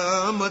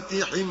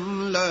القيامة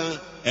حملا۔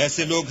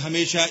 ایسے لوگ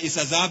ہمیشہ اس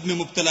عذاب میں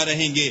مبتلا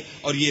رہیں گے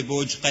اور یہ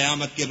بوجھ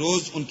قیامت کے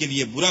روز ان کے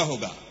لیے برا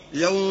ہوگا۔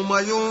 يوم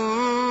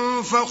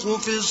ينفخ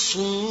في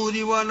الصور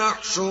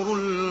ونحشر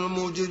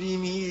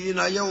المجرمين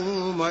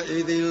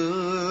يومئذ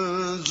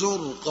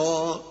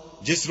زرقا۔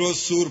 جس روز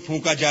سور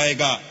پھونکا جائے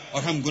گا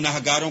اور ہم گناہ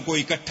گاروں کو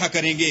اکٹھا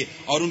کریں گے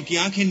اور ان کی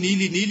آنکھیں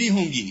نیلی نیلی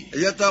ہوں گی۔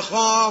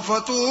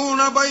 يتخافتون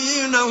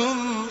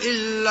بينهم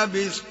إن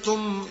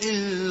لبثتم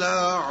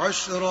إلا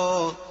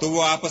عشرا۔ تو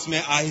وہ آپس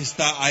میں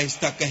آہستہ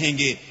آہستہ کہیں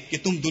گے کہ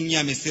تم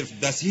دنیا میں صرف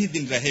 10 ہی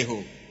دن رہے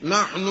ہو۔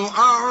 نحن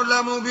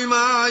أعلم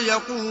بما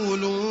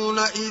يقولون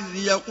إذ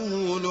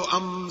يقول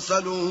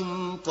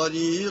أمثلهم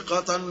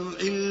طريقة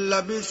إن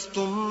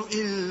لبثتم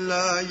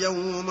إلا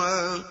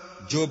يوما۔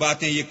 جو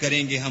باتیں یہ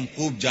کریں گے ہم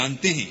خوب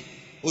جانتے ہیں،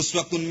 اس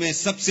وقت ان میں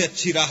سب سے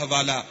اچھی راہ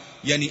والا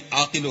یعنی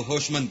عاقل و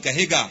ہوش مند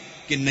کہے گا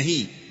کہ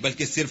نہیں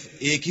بلکہ صرف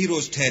ایک ہی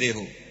روز ٹھہرے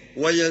ہو۔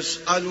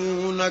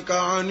 وَيَسْأَلُونَكَ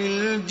عَنِ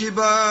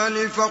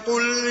الْجِبَالِ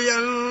فَقُلْ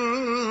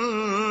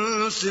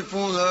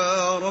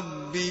يَنسِفُهَا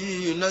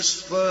رَبِّي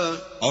نَسْفًا۔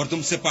 اور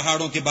تم سے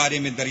پہاڑوں کے بارے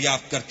میں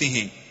دریافت کرتے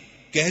ہیں،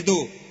 کہہ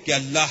دو کہ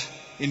اللہ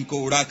ان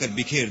کو اڑا کر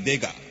بکھیر دے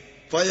گا۔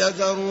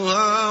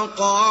 فَيَذَرُهَا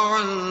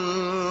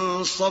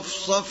قَاعًا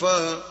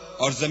صَفْصَفًا۔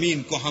 اور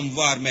زمین کو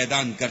ہموار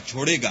میدان کر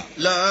چھوڑے گا۔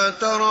 لا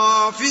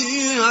ترى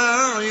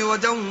فيها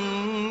عوجا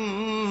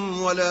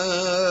ولا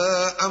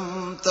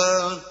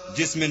امتا۔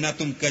 جس میں نہ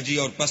تم کجی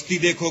اور پستی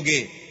دیکھو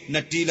گے نہ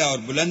ٹیلا اور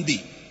بلندی۔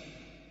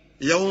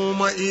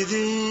 يومئذ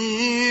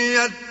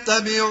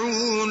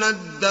يتبعون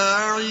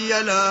الداعي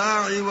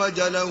لا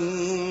عوج له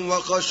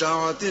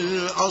وخشعت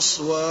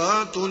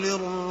الأصوات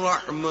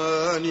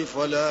للرحمن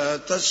فلا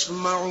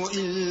تسمع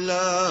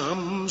إلا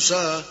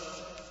همسا۔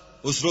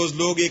 اس روز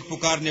لوگ ایک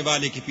پکارنے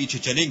والے کے پیچھے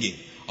چلیں گے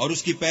اور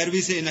اس کی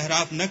پیروی سے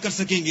انحراف نہ کر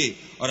سکیں گے،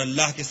 اور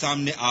اللہ کے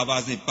سامنے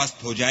آوازیں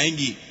پست ہو جائیں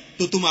گی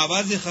تو تم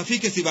آواز خفی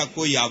کے سوا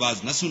کوئی آواز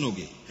نہ سنو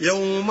گے۔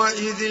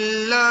 يومئذ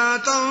لا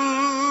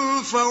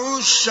تنفع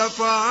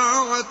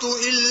الشفاعة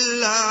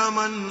إلا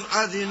من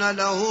أذن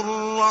له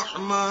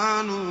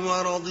الرحمن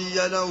ورضي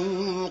له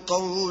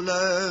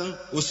قولا۔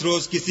 اس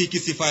روز کسی کی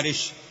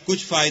سفارش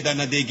کچھ فائدہ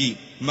نہ دے گی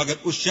مگر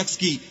اس شخص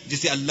کی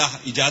جسے اللہ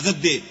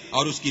اجازت دے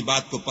اور اس کی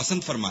بات کو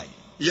پسند فرمائے۔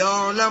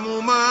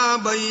 يعلم ما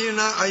بين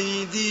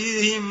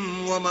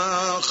أيديهم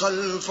وما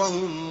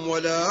خلفهم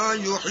ولا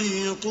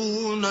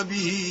يحيطون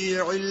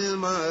به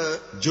علما۔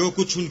 جو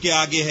کچھ ان کے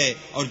آگے ہے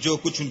اور جو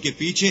کچھ ان کے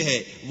پیچھے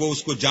ہے وہ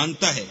اس کو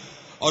جانتا ہے،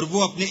 اور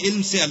وہ اپنے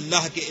علم سے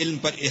اللہ کے علم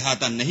پر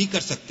احاطہ نہیں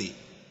کر سکتے۔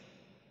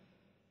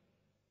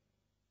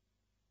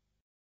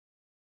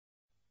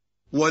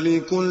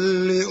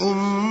 وَلِكُلِّ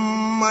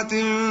أُمَّةٍ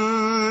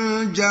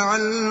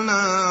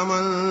جَعَلْنَا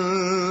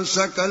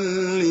مَنسَكًا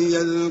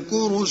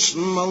لِيَذْكُرُوا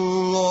اسْمَ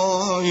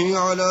اللَّهِ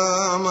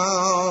عَلَى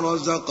مَا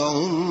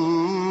رَزَقَهُم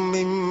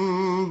مِّن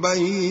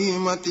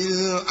بَهِيمَةِ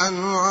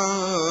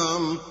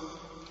الْأَنْعَامِ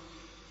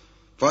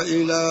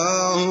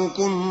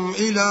فَإِلَٰهُكُمْ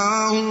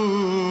إِلَٰهٌ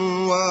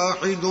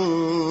وَاحِدٌ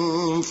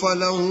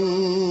فَلَهُ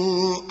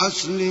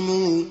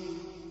أَسْلِمُوا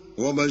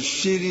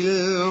وَبَشِّرِ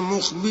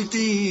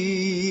الْمُخْبِتِينَ۔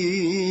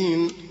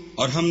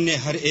 اور ہم نے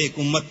ہر ایک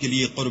امت کے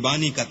لیے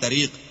قربانی کا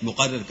طریق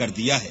مقرر کر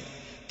دیا ہے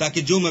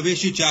تاکہ جو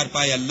مویشی چار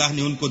پائے اللہ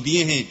نے ان کو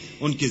دیے ہیں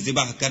ان کے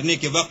ذبح کرنے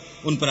کے وقت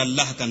ان پر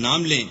اللہ کا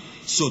نام لیں۔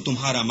 سو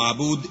تمہارا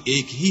معبود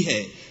ایک ہی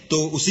ہے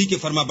تو اسی کے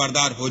فرما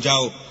بردار ہو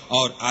جاؤ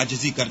اور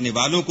عاجزی کرنے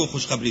والوں کو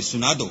خوشخبری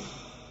سنا دو۔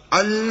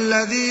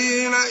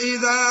 الذين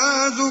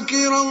إذا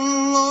ذكر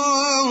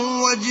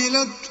الله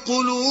وجلت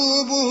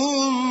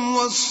قلوبهم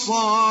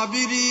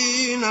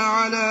والصابرين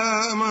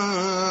على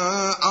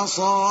ما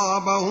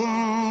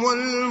أصابهم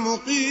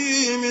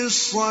والمقيم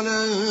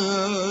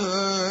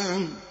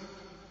الصلاة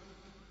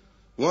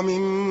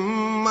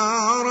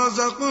ومما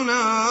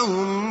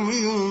رزقناهم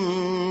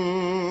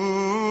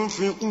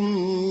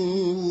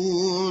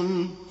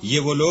ينفقون۔ یہ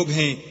وہ لوگ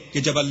ہیں کہ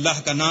جب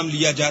اللہ کا نام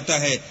لیا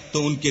جاتا ہے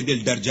تو ان کے دل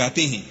ڈر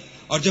جاتے ہیں،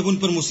 اور جب ان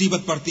پر مصیبت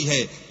پڑتی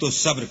ہے تو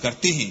صبر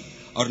کرتے ہیں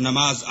اور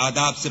نماز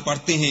آداب سے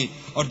پڑھتے ہیں،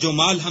 اور جو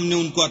مال ہم نے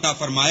ان کو عطا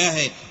فرمایا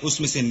ہے اس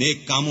میں سے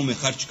نیک کاموں میں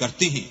خرچ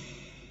کرتے ہیں۔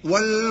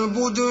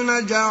 وَالْبُدْنَ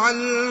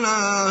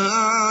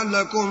جَعَلْنَاهَا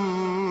لَكُم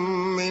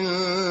مِّن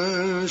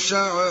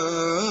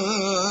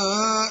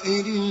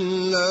شَعَائِرِ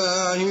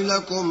اللَّهِ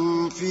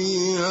لَكُمْ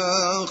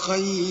فِيهَا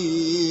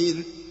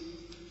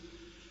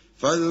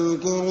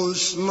فاذكروا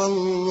اسم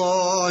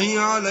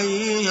الله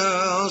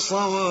عليها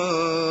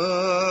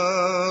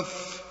صواف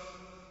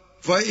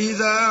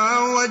فإذا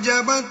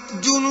وجبت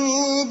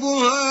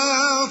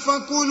جنوبها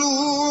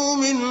فكلوا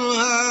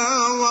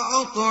منها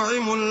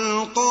وأطعموا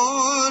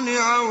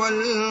القانع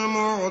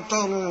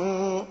والمعتر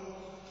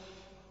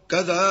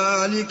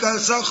كذلك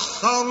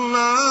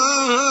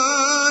سخرناها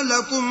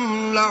لكم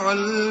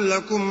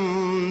لعلكم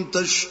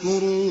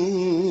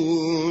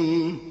تشكرون۔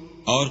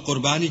 اور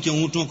قربانی کے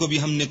اونٹوں کو بھی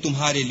ہم نے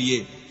تمہارے لیے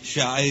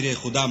شعائر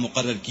خدا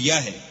مقرر کیا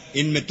ہے،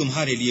 ان میں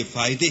تمہارے لیے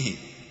فائدے ہیں،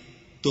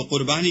 تو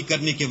قربانی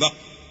کرنے کے وقت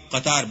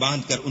قطار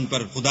باندھ کر ان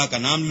پر خدا کا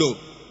نام لو،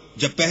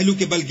 جب پہلو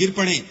کے بل گر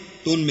پڑیں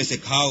تو ان میں سے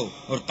کھاؤ،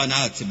 اور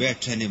قناعت سے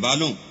بیٹھ رہنے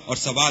والوں اور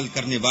سوال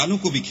کرنے والوں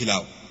کو بھی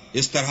کھلاؤ۔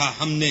 اس طرح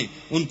ہم نے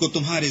ان کو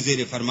تمہارے زیر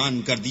فرمان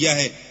کر دیا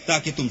ہے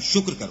تاکہ تم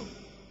شکر کرو۔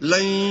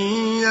 لن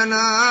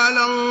ينال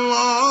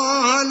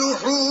الله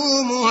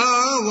لحومها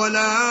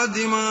ولا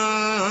دماؤها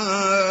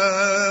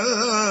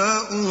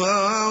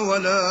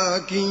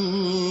ولكن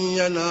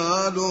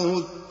يناله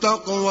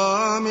التقوى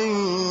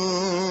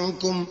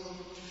منكم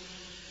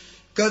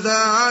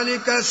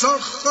كذلك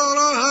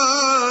سخرها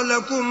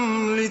لكم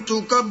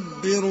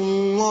لتكبروا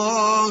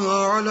الله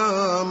على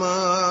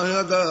ما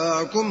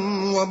هداكم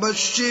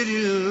وبشر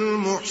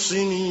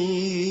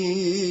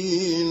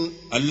المحسنين۔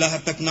 اللہ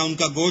تک نہ ان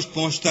کا گوشت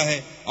پہنچتا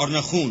ہے اور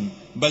نہ خون،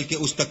 بلکہ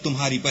اس تک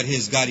تمہاری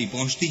پرہیزگاری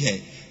پہنچتی ہے۔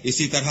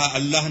 اسی طرح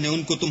اللہ نے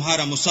ان کو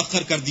تمہارا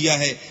مسخر کر دیا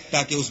ہے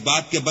تاکہ اس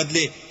بات کے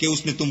بدلے کہ اس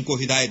نے تم کو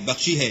ہدایت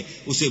بخشی ہے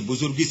اسے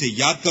بزرگی سے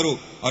یاد کرو،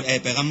 اور اے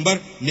پیغمبر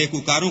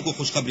نیکوکاروں کو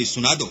خوشخبری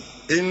سنا دو۔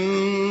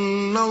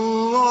 ان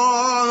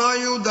اللہ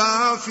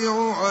يدافع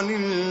عن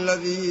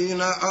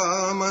الذین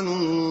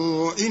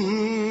آمنوا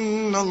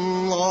ان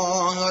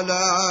اللہ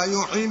لا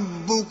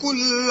يحب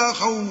كل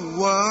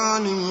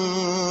خوان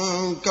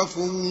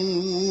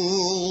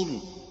کفور۔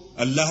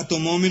 اللہ تو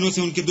مومنوں سے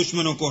ان کے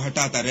دشمنوں کو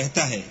ہٹاتا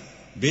رہتا ہے،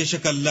 بے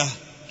شک اللہ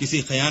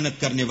کسی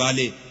خیانت کرنے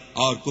والے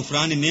اور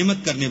کفران نعمت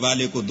کرنے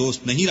والے کو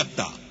دوست نہیں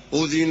رکھتا۔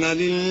 اذن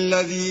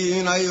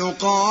للذین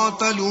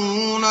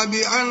یقاتلون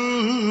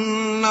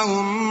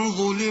بأنہم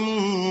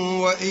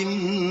ظلموا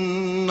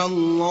وإن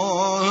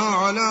اللہ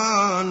علی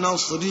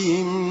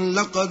نصرہم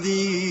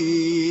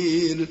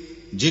لقدیر۔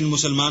 جن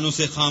مسلمانوں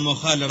سے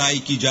خواہ لڑائی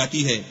کی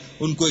جاتی ہے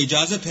ان کو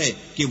اجازت ہے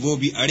کہ وہ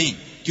بھی اڑیں،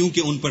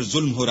 کیونکہ ان پر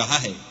ظلم ہو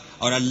رہا ہے،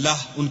 اور اللہ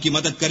ان کی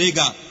مدد کرے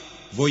گا،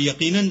 وہ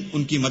یقیناً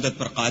ان کی مدد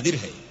پر قادر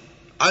ہے۔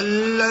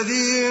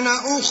 الذين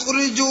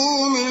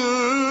اخرجوا من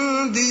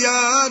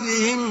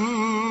ديارهم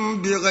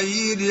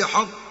بغير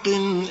حق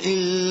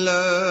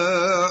الا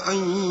ان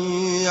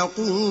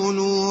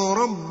يقولوا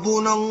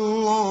ربنا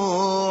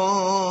الله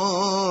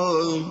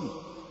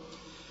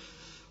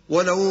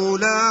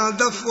ولولا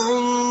دفع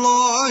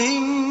الله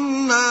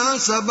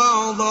الناس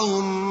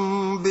بعضهم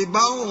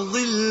ببعض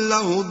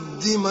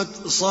لهدمت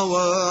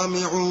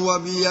صوامع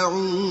وبيع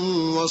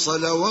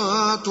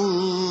وصلوات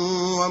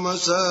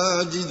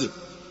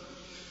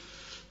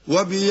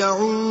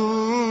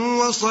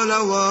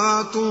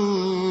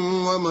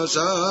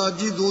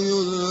ومساجد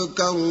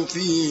يذكر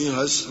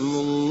فيها اسم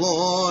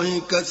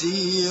الله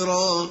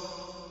كثيرا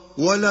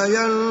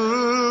ولينصرن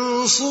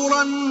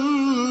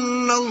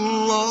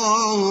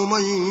الله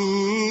من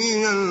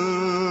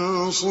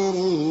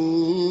ينصره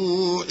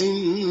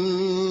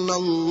إن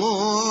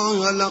الله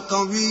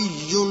لقوي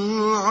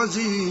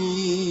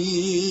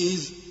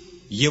عزيز۔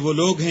 یہ وہ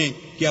لوگ ہیں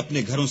کہ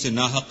اپنے گھروں سے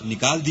ناحق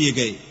نکال دیے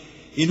گئے،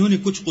 انہوں نے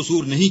کچھ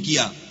قصور نہیں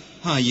کیا،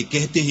 ہاں یہ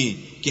کہتے ہیں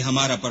کہ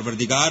ہمارا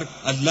پروردگار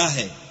اللہ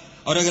ہے،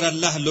 اور اگر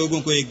اللہ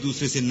لوگوں کو ایک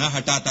دوسرے سے نہ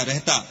ہٹاتا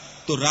رہتا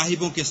تو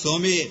راہبوں کے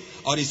صومعے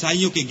اور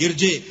عیسائیوں کے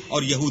گرجے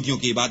اور یہودیوں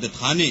کے عبادت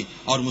خانے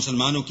اور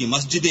مسلمانوں کی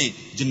مسجدیں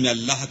جن میں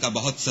اللہ کا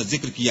بہت سا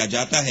ذکر کیا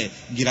جاتا ہے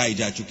گرائی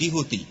جا چکی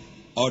ہوتی۔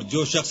 اور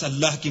جو شخص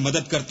اللہ کی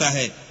مدد کرتا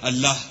ہے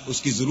اللہ اس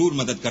کی ضرور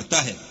مدد کرتا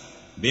ہے،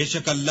 بے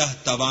شک اللہ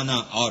توانا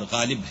اور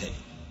غالب ہے۔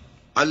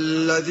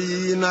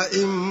 الذين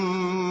إن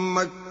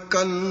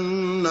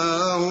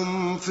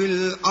مكناهم في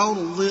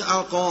الأرض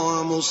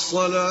أقاموا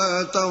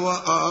الصلاة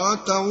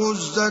وآتوا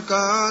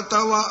الزكاة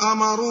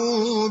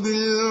وأمروا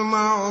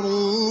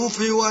بالمعروف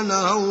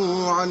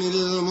ونهوا عن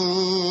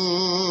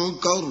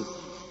المنكر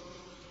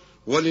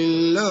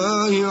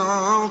ولله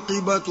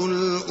عاقبة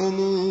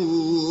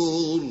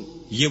الأمور۔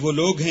 یہ وہ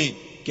لوگ ہیں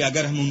کہ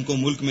اگر ہم ان کو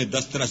ملک میں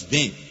دسترس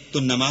دیں تو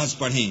نماز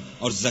پڑھیں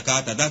اور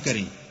زکوٰۃ ادا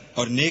کریں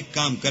اور نیک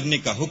کام کرنے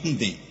کا حکم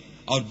دیں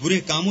اور برے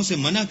کاموں سے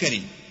منع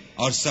کریں،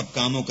 اور سب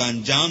کاموں کا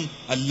انجام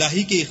اللہ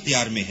ہی کے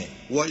اختیار میں ہے۔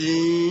 وَإِن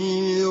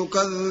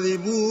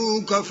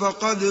يُكَذِّبُوكَ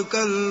فَقَدْ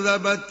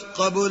كَذَّبَتْ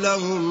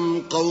قَبْلَهُمْ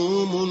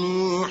قَوْمُ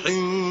نُوحٍ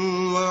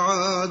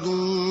وَعَادٌ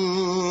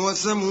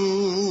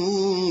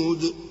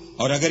وَثَمُودُ۔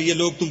 اور اگر یہ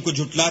لوگ تم کو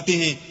جھٹلاتے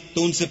ہیں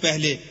تو ان سے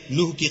پہلے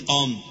نوح کی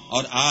قوم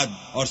اور عاد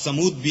اور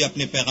سمود بھی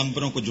اپنے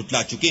پیغمبروں کو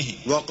جھٹلا چکے ہیں۔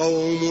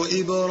 وَقَوْمُ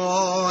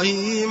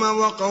إِبْرَاهِيمَ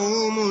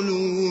وَقَوْمُ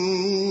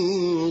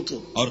لُوطٍ،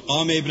 اور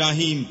قوم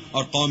ابراہیم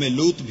اور قوم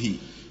لوط بھی۔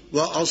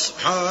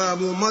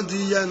 وأصحاب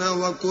مدين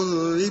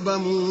وكذب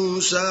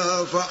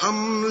موسى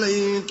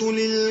فأمليت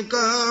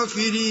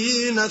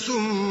للكافرين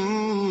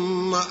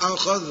ثم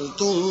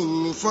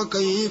أخذتهم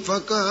فكيف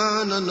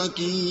كان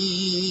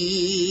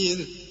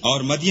نكير.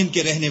 اور مدین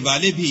کے رہنے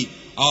والے بھی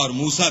اور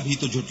موسیٰ بھی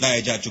تو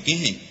جھٹلائے جا چکے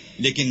ہیں،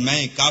 لیکن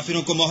میں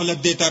کافروں کو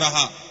مہلت دیتا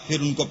رہا،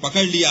 پھر ان کو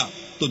پکڑ لیا،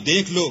 تو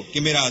دیکھ لو کہ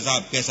میرا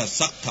عذاب کیسا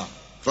سخت تھا.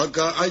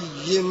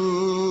 فَكَأَيٍّ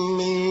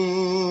مِّن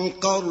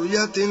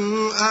قَرْيَةٍ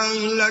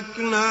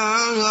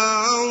أَهْلَكْنَاهَا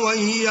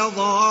وَهِيَ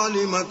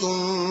ظَالِمَةٌ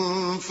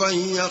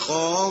فَهِيَ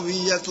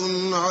خَاوِيَةٌ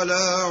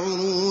عَلَى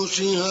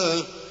عُرُوشِهَا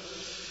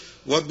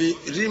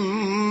وَبِئْرٍ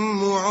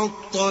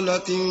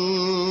مُّعَطَّلَةٍ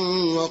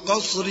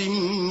وَقَصْرٍ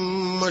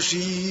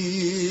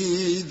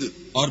مَّشِيدٍ.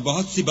 اور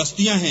بہت سی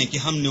بستیاں ہیں کہ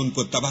ہم نے ان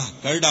کو تباہ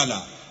کر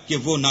ڈالا کہ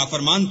وہ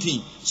نافرمان تھیں،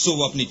 سو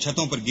وہ اپنی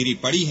چھتوں پر گری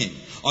پڑی ہیں،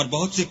 اور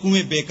بہت سے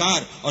کنویں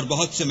بیکار اور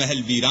بہت سے محل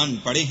ویران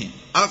پڑے ہیں.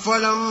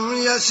 افلم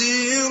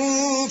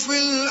يسيروا في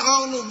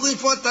الارض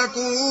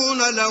فتكون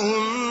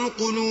لهم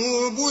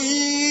قلوب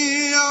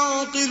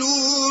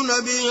يعقلون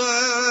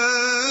بها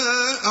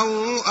او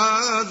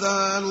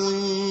آذان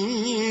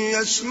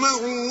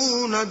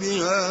يسمعون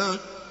بها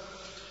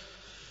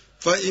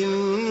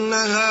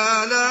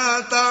فإنها لا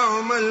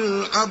تعمى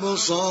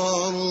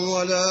الأبصار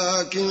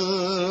ولكن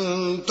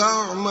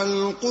تعمى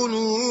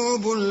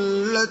القلوب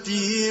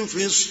التي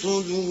في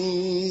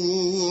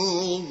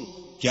الصدور.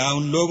 کیا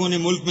ان لوگوں نے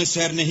ملک میں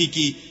سیر نہیں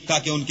کی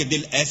تاکہ ان کے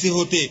دل ایسے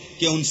ہوتے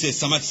کہ ان سے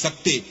سمجھ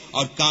سکتے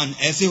اور کان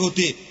ایسے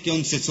ہوتے کہ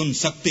ان سے سن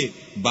سکتے؟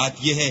 بات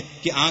یہ ہے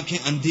کہ آنکھیں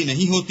اندھی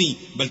نہیں ہوتی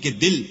بلکہ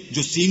دل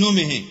جو سینوں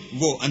میں ہیں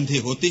وہ اندھے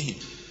ہوتے ہیں.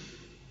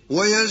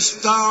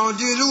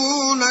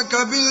 وَيَسْتَعْجِلُونَكَ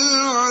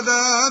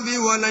بِالْعَذَابِ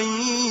وَلَن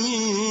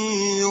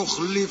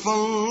يُخْلِفَ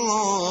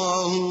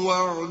اللَّهُ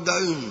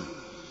وَعْدَهُ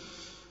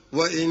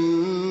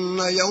وَإِنَّ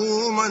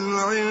يَوْمًا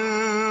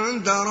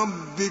عِندَ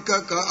رَبِّكَ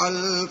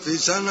كَأَلْفِ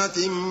سَنَةٍ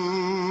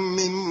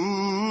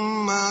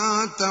مِّمَّا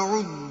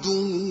تَعُدُّونَ.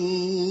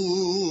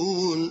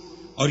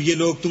 اور یہ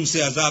لوگ تم سے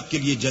عذاب کے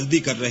لیے جلدی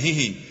کر رہے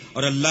ہیں،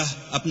 اور اللہ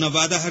اپنا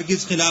وعدہ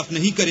ہرگز خلاف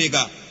نہیں کرے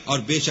گا، اور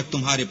بے شک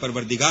تمہارے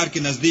پروردگار کے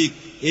نزدیک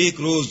ایک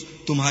روز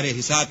تمہارے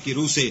حساب کی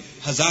روح سے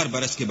 1000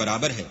 برس کے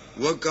برابر ہے.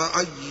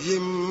 وَكَأَيٍّ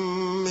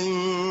مِّن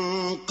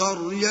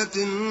قَرْيَةٍ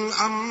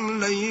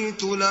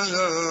أَمْلَيْتُ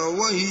لَهَا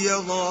وَهِيَ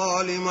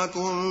ظَالِمَةٌ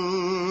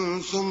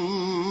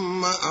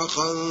ثُمَّ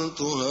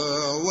أَخَذْتُهَا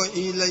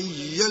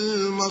وَإِلَيَّ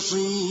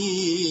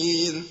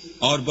الْمَصِيرُ.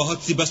 اور بہت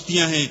سی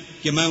بستیاں ہیں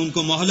کہ میں ان کو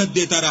مہلت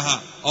دیتا رہا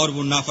اور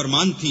وہ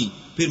نافرمان تھیں،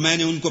 پھر میں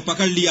نے ان کو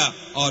پکڑ لیا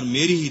اور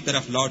میری ہی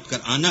طرف لوٹ کر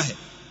آنا ہے.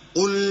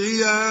 قل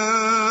يا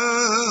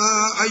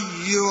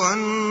أيها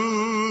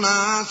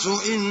الناس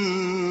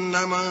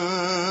إنما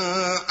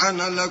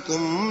أنا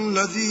لكم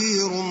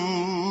نذير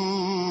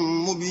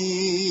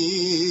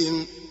مبين.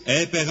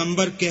 اے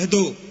پیغمبر کہہ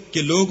دو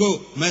کہ لوگو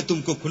میں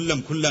تم کو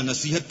کھلم کھلا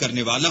نصیحت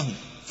کرنے والا ہوں.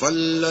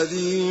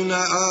 فالذين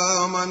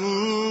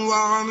آمنوا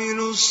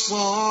وعملوا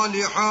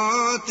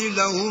الصالحات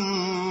لهم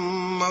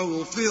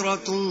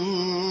مغفرة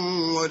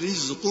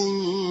ورزق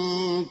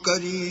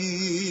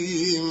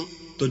كريم.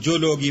 تو جو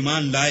لوگ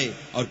ایمان لائے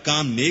اور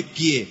کام نیک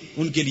کیے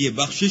ان کے لیے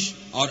بخشش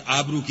اور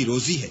آبرو کی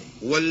روزی ہے.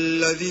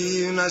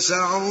 والذین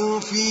سعوا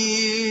فی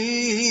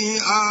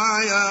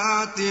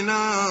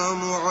آیاتنا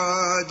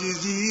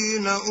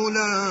معاجزین اولئک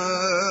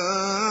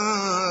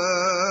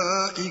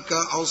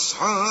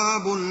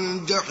اصحاب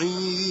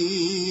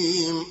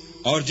الجحیم.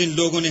 اور جن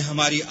لوگوں نے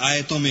ہماری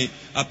آیتوں میں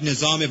اپنے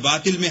ذوم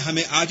باطل میں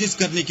ہمیں عاجز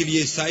کرنے کے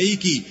لیے سعی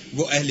کی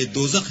وہ اہل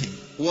دوزخ ہیں.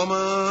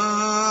 وما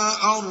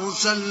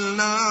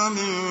أرسلنا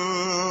من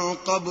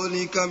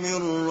قبلك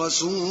من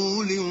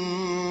رسول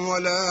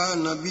ولا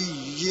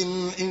نبي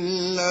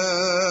إلا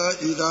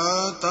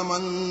إذا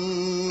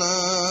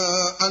تمنى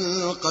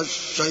ألقى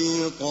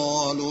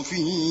الشيطان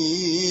في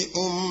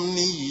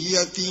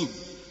أمنيته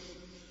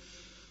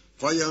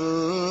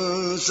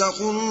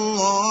فينسخ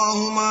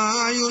الله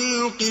ما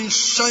يلقي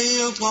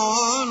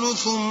الشيطان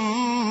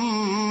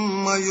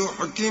ثم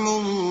يحكم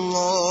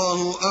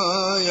الله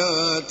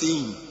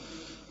آياته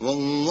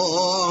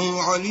واللہ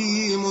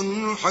علیم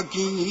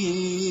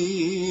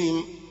حکیم.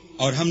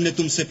 اور ہم نے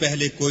تم سے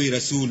پہلے کوئی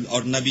رسول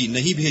اور نبی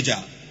نہیں بھیجا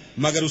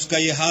مگر اس کا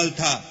یہ حال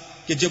تھا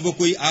کہ جب وہ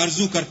کوئی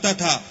آرزو کرتا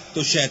تھا تو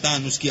شیطان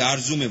اس کی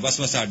آرزو میں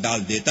وسوسہ ڈال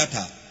دیتا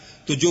تھا،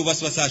 تو جو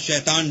وسوسہ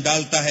شیطان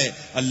ڈالتا ہے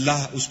اللہ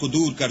اس کو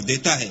دور کر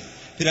دیتا ہے،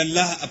 پھر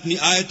اللہ اپنی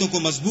آیتوں کو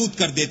مضبوط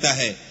کر دیتا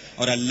ہے،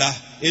 اور اللہ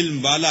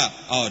علم والا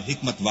اور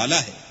حکمت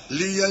والا ہے.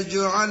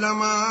 لِيَجْعَلَ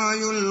مَا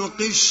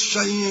يُلْقِي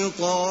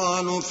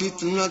الشَّيْطَانُ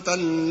فِتْنَةً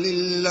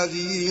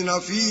لِلَّذِينَ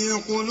فِي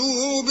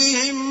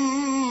قُلُوبِهِم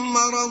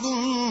مَّرَضٌ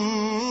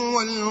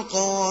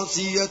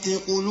وَالْقَاسِيَةِ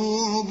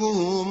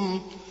قُلُوبُهُمْ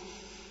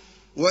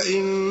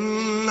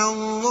وَإِنَّ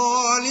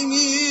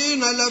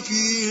الظَّالِمِينَ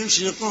لَفِي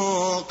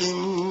شِقَاقٍ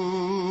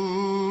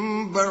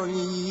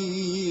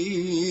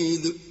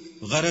بَعِيدٍ.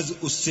 غرض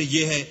اس سے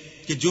یہ ہے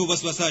کہ جو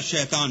وسوسہ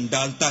شیطان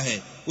ڈالتا ہے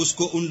اس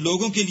کو ان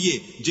لوگوں کے لیے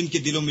جن کے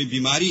دلوں میں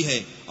بیماری ہے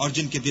اور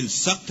جن کے دل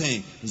سخت ہیں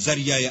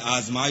ذریعہ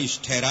آزمائش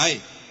ٹھہرائے.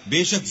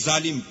 بے شک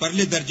ظالم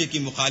پرلے درجے کی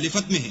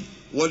مخالفت میں ہیں.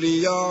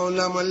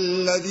 وَلِيَعْلَمَ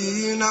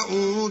الَّذِينَ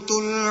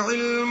أُوتُوا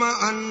الْعِلْمَ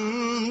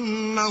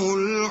أَنَّهُ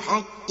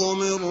الْحَقُّ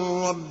مِنْ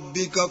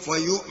رَبِّكَ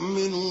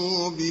فَيُؤْمِنُوا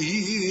بِهِ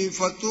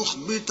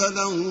فَتُخْبِتَ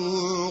لَهُ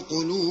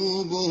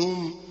قُلُوبُهُمْ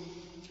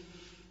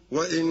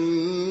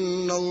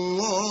وَإِنَّ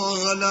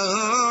اللَّهَ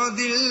لَهَادِ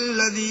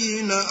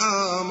الَّذِينَ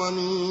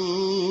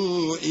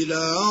آمَنُوا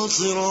إِلَى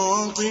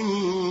صِرَاطٍ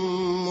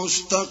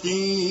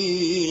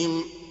مُسْتَقِيمٍ۔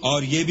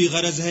 اور یہ بھی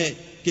غرض ہے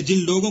کہ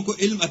جن لوگوں کو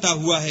علم عطا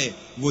ہوا ہے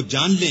وہ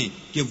جان لیں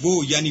کہ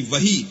وہ یعنی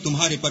وہی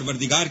تمہارے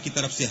پروردگار کی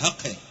طرف سے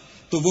حق ہے،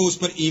 تو وہ اس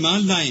پر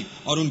ایمان لائیں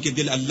اور ان کے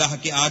دل اللہ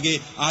کے آگے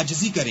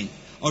عاجزی کریں،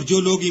 اور جو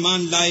لوگ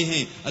ایمان لائے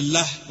ہیں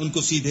اللہ ان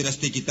کو سیدھے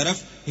رستے کی طرف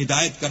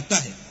ہدایت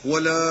کرتا ہے۔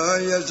 وَلَا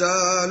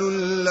يَزَالُ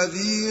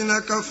الَّذِينَ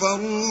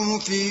كَفَرُوا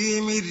فِي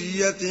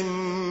مِرْيَةٍ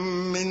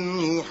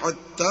مِّنْهُ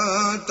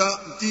حَتَّى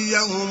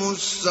تَأْتِيَهُمُ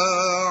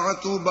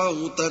السَّاعَةُ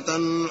بَغْتَةً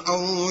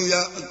أَوْ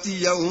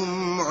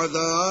يَأْتِيَهُمْ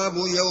عَذَابُ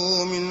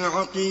يَوْمٍ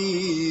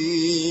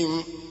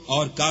عَقِيمٍ۔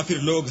 اور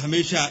کافر لوگ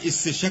ہمیشہ اس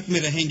سے شک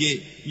میں رہیں گے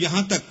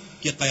یہاں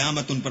تک کہ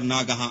قیامت ان پر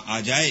ناگہاں آ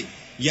جائے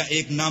یا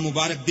ایک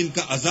نامبارک دن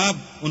کا عذاب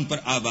ان پر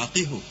آ واقع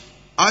ہو۔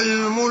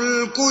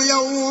 الملک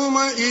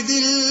یومئذ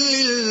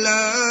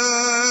للہ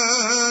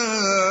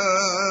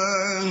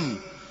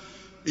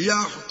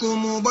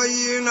یحکم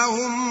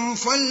بینہم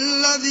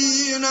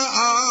فالذین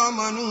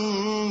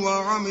آمنوا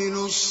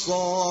وعملوا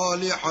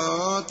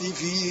الصالحات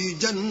فی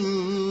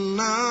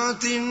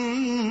جنات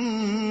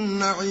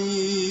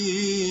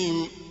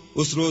النعیم۔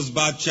 اس روز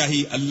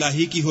بادشاہی اللہ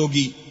ہی کی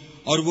ہوگی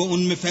اور وہ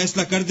ان میں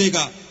فیصلہ کر دے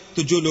گا،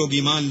 تو جو لوگ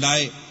ایمان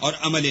لائے اور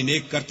عمل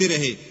نیک کرتے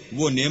رہے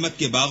وہ نعمت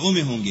کے باغوں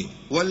میں ہوں گے۔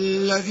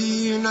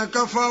 والذین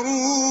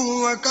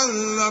کفروا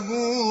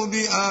وکذبوا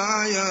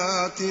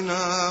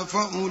بآیاتنا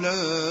فأولئک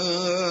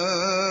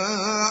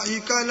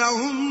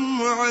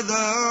لهم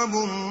عذاب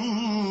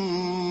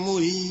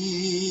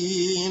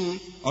مہین۔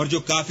 اور جو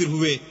کافر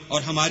ہوئے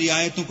اور ہماری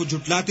آیتوں کو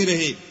جھٹلاتے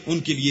رہے ان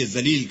کے لیے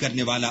ذلیل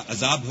کرنے والا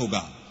عذاب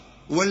ہوگا۔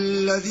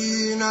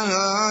 والذین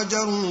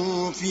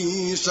هاجروا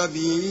فی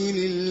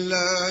سبیل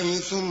اللہ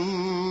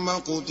ثم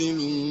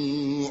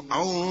قتلوا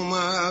او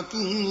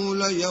ماتوا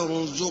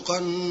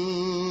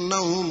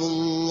لیرزقنہم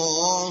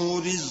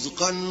اللہ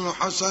رزقا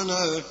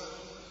حسنا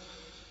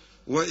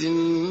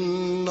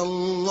وإن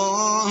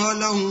اللہ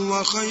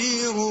لہو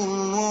خیر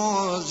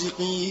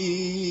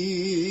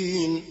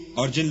الرازقین۔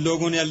 اور جن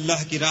لوگوں نے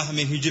اللہ کی راہ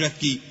میں ہجرت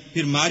کی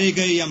پھر مارے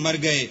گئے یا مر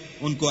گئے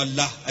ان کو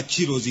اللہ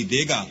اچھی روزی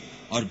دے گا،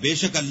 اور بے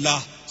شک اللہ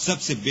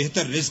سب سے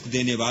بہتر رزق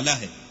دینے والا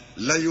ہے۔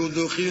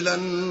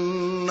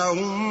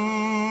 لَيُدْخِلَنَّهُمْ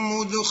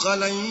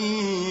مُدْخَلًا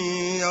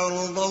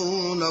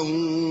يَرْضَوْنَهُ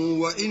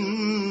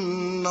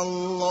وَإِنَّ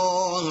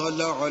اللَّهَ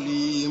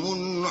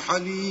لَعَلِيمٌ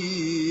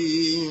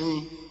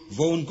حَلِيمٌ۔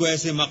 وہ ان کو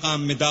ایسے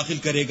مقام میں داخل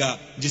کرے گا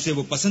جسے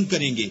وہ پسند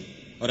کریں گے،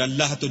 اور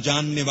اللہ تو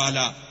جاننے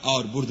والا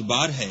اور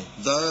بردبار ہے۔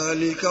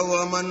 ذَلِكَ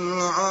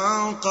وَمَنْ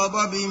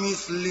عَاقَبَ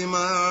بِمِثْلِ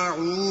مَا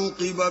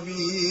عُوقِبَ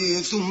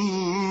بِهِ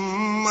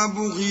ثُمَّ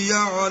بُغِيَ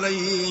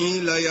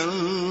عَلَيْهِ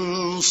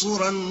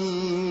لَيَنصُرَنَّهُ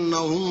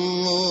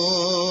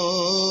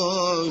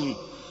اللَّهُ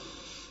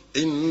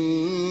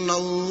إِنَّ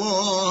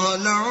اللَّهَ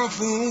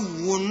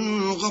لَعَفُوٌّ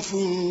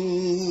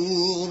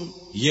غَفُورٌ۔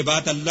 یہ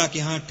بات اللہ کے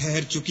ہاں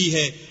ٹھہر چکی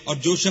ہے، اور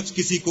جو شخص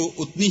کسی کو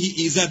اتنی ہی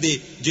ایذا دے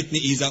جتنی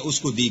ایذا اس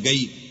کو دی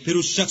گئی، پھر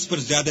اس شخص پر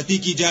زیادتی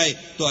کی جائے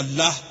تو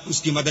اللہ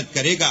اس کی مدد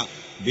کرے گا،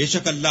 بے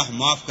شک اللہ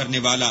معاف کرنے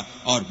والا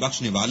اور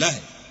بخشنے والا ہے۔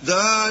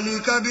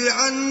 ذَلِكَ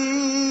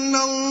بِأَنَّ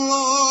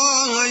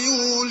اللَّهَ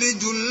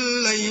يُولِجُ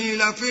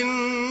اللَّيْلَ فِي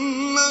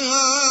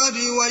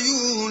النَّهَارِ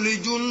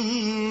وَيُولِجُ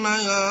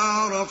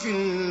النَّهَارَ فِي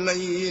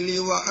اللَّيْلِ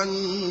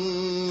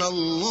وَأَنَّ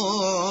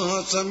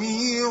اللَّهَ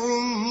سَمِيعٌ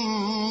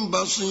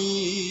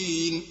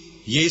بَصِيرٌ۔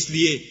 یہ اس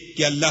لیے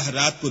کہ اللہ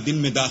رات کو دن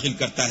میں داخل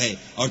کرتا ہے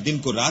اور دن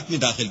کو رات میں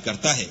داخل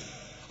کرتا ہے،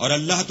 اور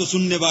اللہ تو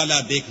سننے والا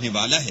دیکھنے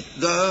والا ہے۔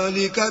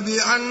 ذَلِكَ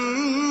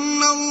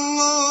بِأَنَّ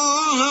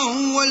اللَّهَ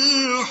هُوَ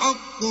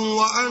الْحَقُّ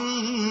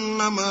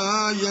وَأَنَّ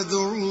مَا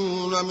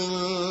يَدْعُونَ مِن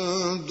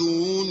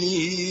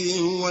دُونِهِ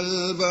هُوَ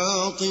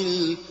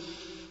الْبَاطِلُ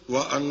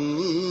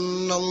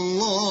وَأَنَّ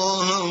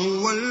اللَّهَ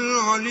هُوَ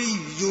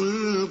الْعَلِيُّ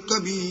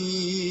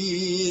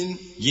الْكَبِيرُ۔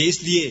 یہ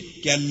اس لیے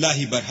کہ اللہ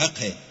ہی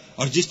برحق ہے،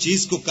 اور جس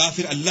چیز کو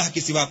کافر اللہ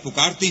کے سوا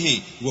پکارتے ہیں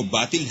وہ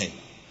باطل ہے،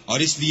 اور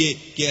اس لیے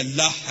کہ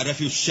اللہ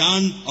رفیع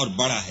الشان اور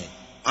بڑا ہے۔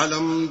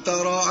 أَلَمْ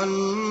تَرَ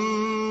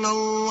أَنَّ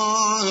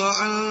اللَّهَ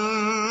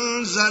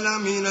أَنزَلَ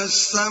مِنَ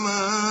السَّمَاءِ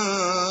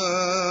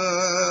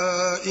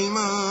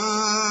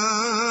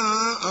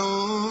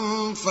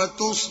مَاءً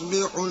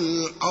فَتُصْبِحُ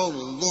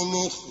الْأَرْضُ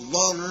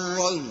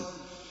مُخْضَرًّا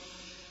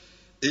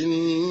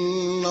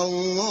إِنَّ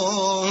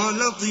اللَّهَ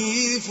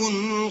لَطِيفٌ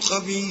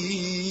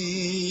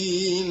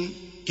خَبِيرٌ۔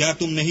 کیا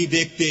تم نہیں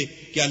دیکھتے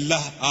کہ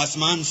اللہ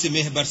آسمان سے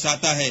مہ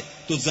برساتا ہے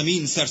تو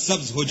زمین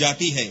سرسبز ہو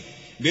جاتی ہے،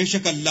 بے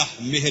شک اللہ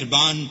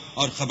مہربان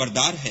اور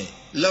خبردار ہے۔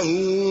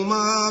 لَهُ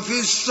مَا فِي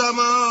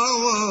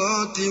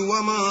السَّمَاوَاتِ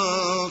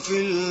وَمَا فِي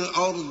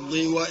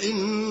الْأَرْضِ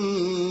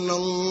وَإِنَّ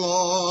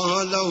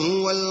اللَّهَ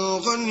لَهُوَ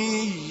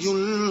الْغَنِيُّ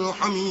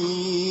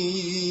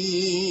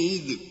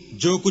الْحَمِيدُ۔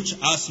 جو کچھ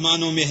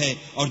آسمانوں میں ہے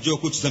اور جو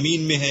کچھ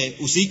زمین میں ہے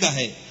اسی کا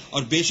ہے،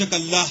 اور بے شک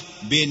اللہ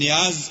بے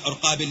نیاز اور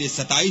قابل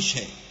ستائش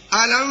ہے۔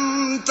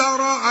 أَلَمْ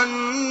تَرَ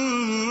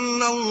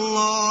أَنَّ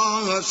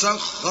اللَّهَ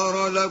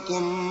سَخَّرَ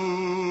لَكُم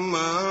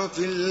مَّا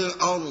فِي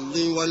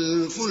الْأَرْضِ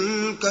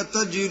وَالْفُلْكَ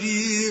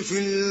تَجْرِي فِي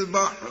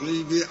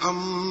الْبَحْرِ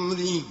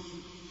بِأَمْرِهِ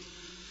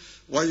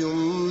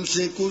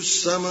وَيُمْسِكُ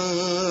السَّمَاءَ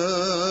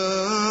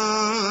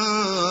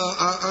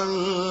أَن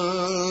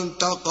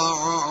تَقَعَ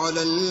عَلَى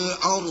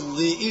الْأَرْضِ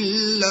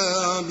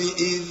إِلَّا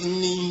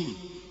بِإِذْنِهِ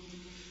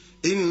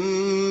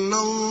إِنَّ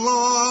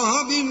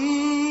اللَّهَ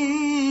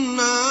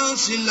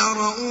بِالنَّاسِ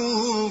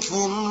لَرَءُوفٌ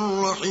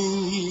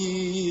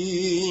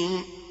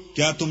رَحِيمٌ۔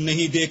 کیا تم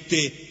نہیں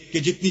دیکھتے کہ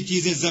جتنی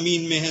چیزیں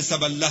زمین میں ہیں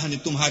سب اللہ نے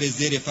تمہارے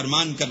زیر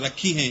فرمان کر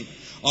رکھی ہیں،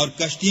 اور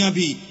کشتیاں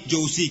بھی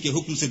جو اسی کے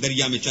حکم سے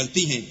دریا میں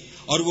چلتی ہیں،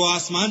 اور وہ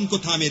آسمان کو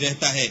تھامے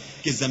رہتا ہے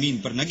کہ زمین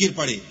پر نہ گر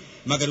پڑے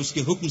مگر اس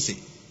کے حکم سے۔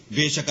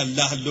 بے شک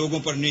اللہ لوگوں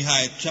پر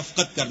نہایت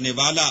شفقت کرنے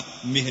والا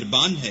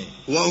مہربان ہے۔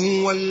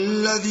 وَهُوَ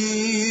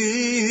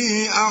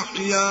الَّذِي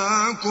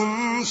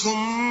أَحْيَاكُمْ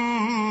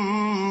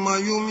ثُمَّ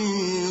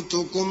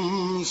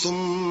يُمِيتُكُمْ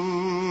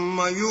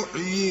ثُمَّ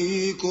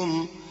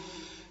يُحْيِيكُمْ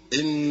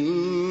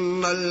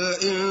إِنَّ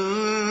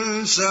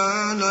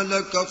الْإِنسَانَ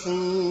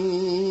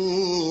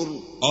لَكَفُورٌ۔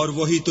 اور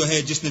وہی تو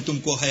ہے جس نے تم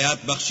کو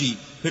حیات بخشی،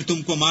 پھر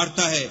تم کو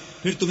مارتا ہے،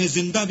 پھر تمہیں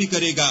زندہ بھی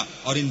کرے گا،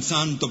 اور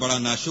انسان تو بڑا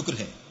ناشکر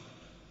ہے۔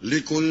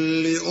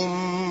 لِكُلِّ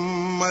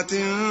أُمَّةٍ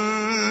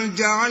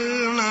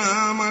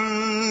جَعَلْنَا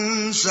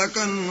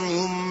مَنسَكًا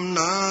هُمْ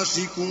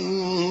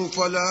نَاسِكُوهُ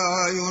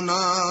فَلَا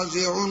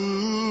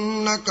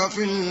يُنَازِعُنَّكَ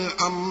فِي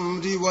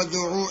الْأَمْرِ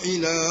وَادْعُ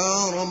إِلَى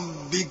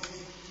رَبِّكَ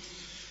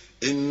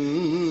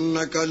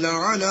إِنَّكَ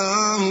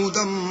لَعَلَى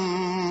هُدًى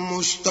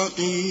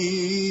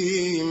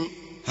مُسْتَقِيمٍ۔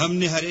 ہم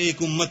نے ہر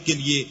ایک امت کے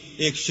لیے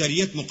ایک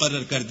شریعت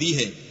مقرر کر دی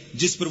ہے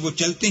جس پر وہ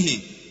چلتے ہیں،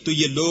 تو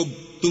یہ لوگ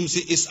تم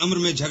سے اس امر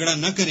میں جھگڑا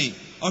نہ کریں،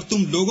 اور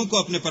تم لوگوں کو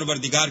اپنے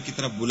پروردگار کی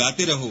طرف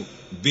بلاتے رہو،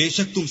 بے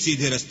شک تم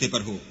سیدھے رستے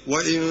پر ہو۔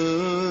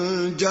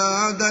 وَإِن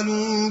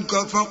جَادَلُوكَ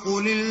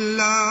فَقُلِ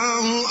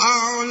اللَّهُ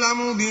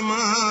أَعْلَمُ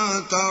بِمَا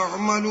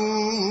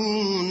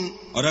تَعْمَلُونَ۔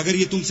 اور اگر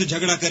یہ تم سے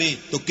جھگڑا کریں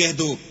تو کہہ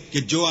دو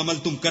کہ جو عمل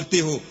تم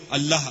کرتے ہو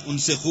اللہ ان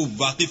سے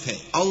خوب واقف ہے۔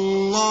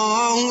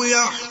 اللہ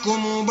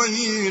یحکم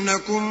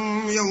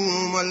بینکم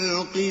یوم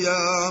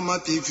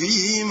القیامت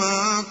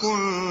فیما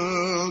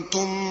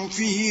کنتم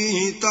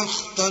فیہ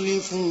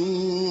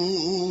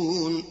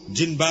تختلفون۔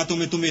 جن باتوں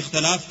میں تم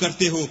اختلاف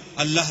کرتے ہو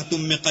اللہ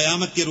تم میں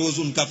قیامت کے روز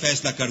ان کا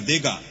فیصلہ کر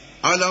دے گا۔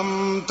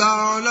 أَلَمْ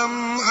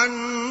تَعْلَمْ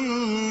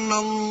أَنَّ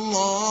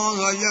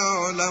اللَّهَ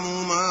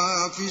يَعْلَمُ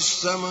مَا فِي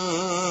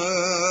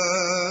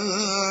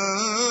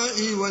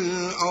السَّمَاءِ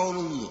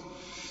وَالْأَرْضِ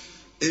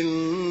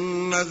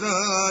إِنَّ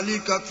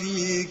ذَلِكَ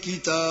فِي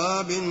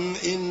كِتَابٍ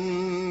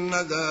إِنَّ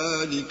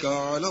ذَلِكَ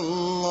عَلَى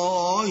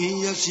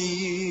اللَّهِ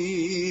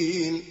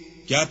يَسِيرٌ۔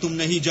 کیا تم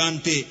نہیں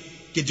جانتے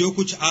کہ جو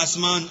کچھ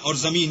آسمان اور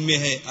زمین میں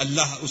ہے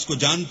اللہ اس کو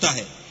جانتا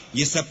ہے،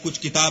 یہ سب کچھ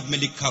کتاب میں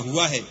لکھا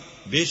ہوا ہے،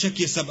 بے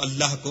شک یہ سب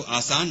اللہ کو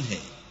آسان ہے۔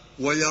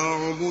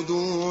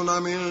 وَيَعْبُدُونَ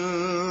مِن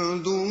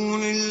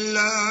دُونِ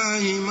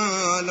اللَّهِ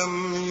مَا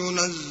لَمْ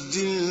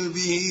يُنَزِّلْ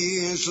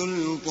بِهِ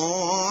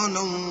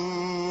سُلْطَانًا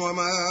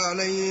وَمَا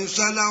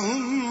لَيْسَ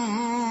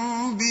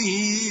لَهُم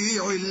بِهِ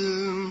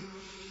عِلْمٌ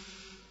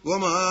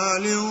وَمَا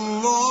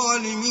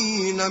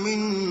لِلظَّالِمِينَ مِن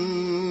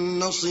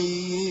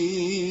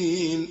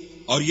نَصِيرٍ۔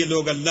 اور یہ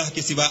لوگ اللہ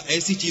کے سوا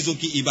ایسی چیزوں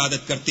کی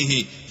عبادت کرتے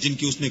ہیں جن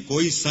کی اس نے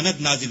کوئی سند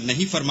نازل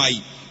نہیں فرمائی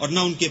اور نہ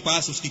ان کے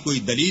پاس اس کی کوئی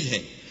دلیل ہے،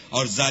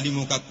 اور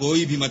ظالموں کا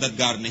کوئی بھی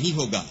مددگار نہیں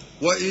ہوگا۔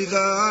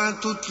 وَإِذَا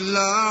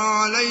تُتْلَى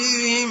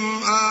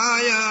عَلَيْهِمْ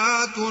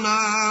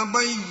آيَاتُنَا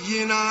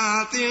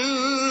بَيِّنَاتٍ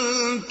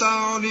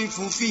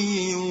تَعْرِفُ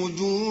فِي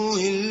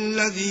وُجُوهِ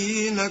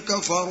الَّذِينَ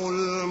كَفَرُوا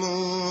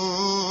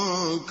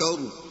الْمُنكَرَ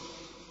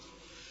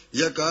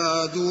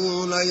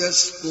يَكَادُونَ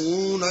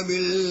يَسْطُونَ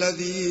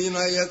بِالَّذِينَ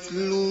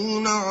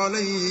يَتْلُونَ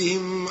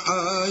عَلَيْهِمْ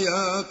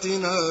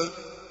آيَاتِنَا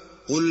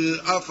قُلْ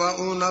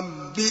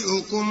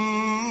أَفَأُنَبِّئُكُم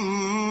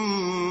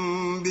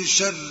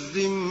بِشَرٍّ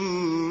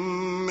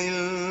مِّن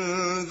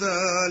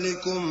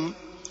ذَلِكُمْ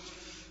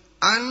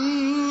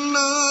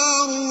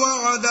النَّارُ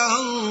وَعَدَهَا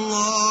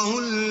اللَّهُ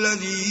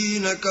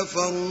الَّذِينَ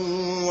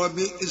كَفَرُوا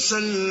وَبِئْسَ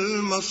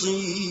الْمَصِيرُ۔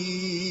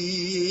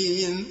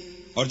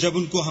 اور جب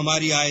ان کو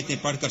ہماری آیتیں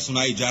پڑھ کر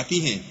سنائی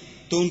جاتی ہیں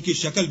تو ان کی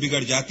شکل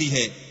بگڑ جاتی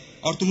ہے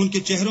اور تم ان کے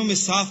چہروں میں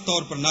صاف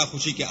طور پر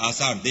ناخوشی کے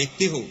آثار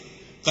دیکھتے ہو۔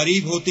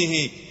 قریب ہوتے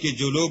ہیں کہ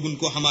جو لوگ ان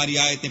کو ہماری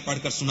آیتیں پڑھ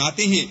کر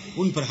سناتے ہیں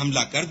ان پر حملہ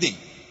کر دیں۔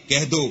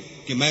 کہہ دو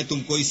کہ میں تم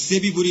کو اس سے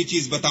بھی بری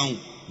چیز بتاؤں،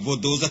 وہ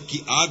دوزخ کی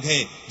آگ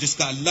ہے جس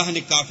کا اللہ نے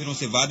کافروں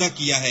سے وعدہ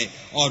کیا ہے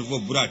اور وہ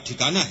برا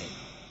ٹھکانہ ہے۔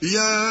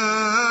 یا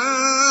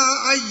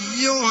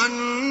ایھا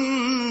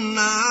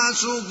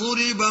الناس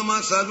ضرب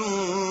مثل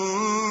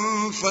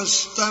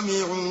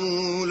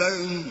فاستمعوا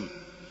له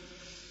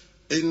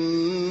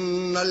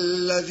ان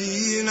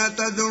الذين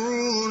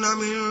تدعون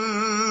من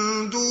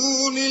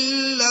دون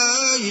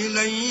الله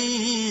لن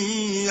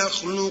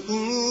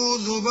يخلقوا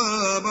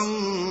ذبابا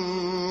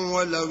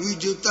ولو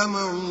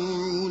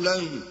اجتمعوا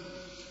له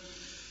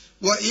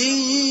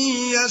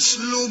وَإِن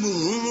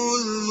يَسْلُبْهُمُ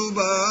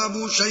الذُّبَابُ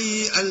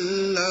شَيْئًا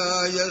لَّا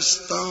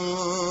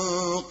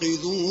يَسْتَنقِذُوهُ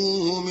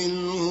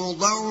مِنْهُ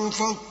ضَعْفَ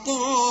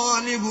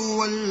الطَّالِبِ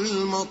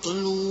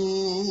وَالْمَطْلُوبِ۔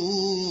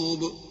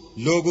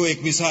 لوگوں ایک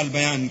مثال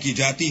بیان کی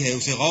جاتی ہے،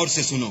 اسے غور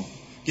سے سنو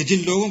کہ جن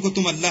لوگوں کو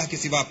تم اللہ کے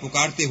سوا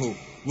پکارتے ہو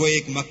وہ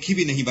ایک مکھی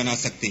بھی نہیں بنا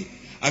سکتے،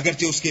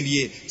 اگرچہ اس کے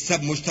لیے سب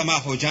مجتمع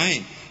ہو جائیں،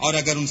 اور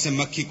اگر ان سے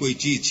مکھی کوئی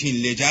چیز چھین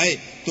لے جائے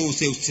تو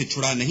اسے اس سے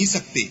چھڑا نہیں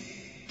سکتے۔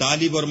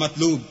 طالب اور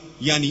مطلوب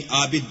یعنی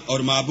عابد اور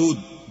معبود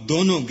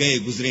دونوں گئے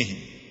گزرے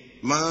ہیں۔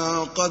 ما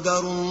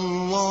قدر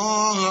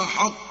اللہ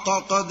حق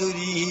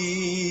قدره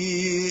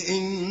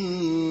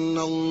ان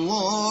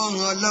اللہ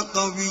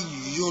لقوی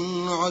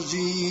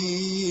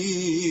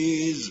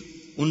عزیز۔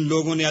 ان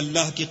لوگوں نے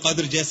اللہ کی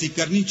قدر جیسی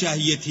کرنی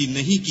چاہیے تھی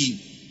نہیں کی،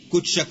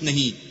 کچھ شک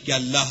نہیں کہ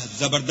اللہ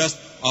زبردست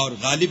اور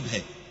غالب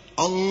ہے۔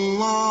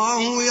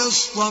 اللہ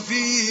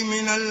یصطفی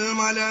من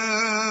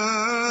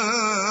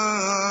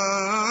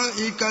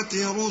الملائکۃ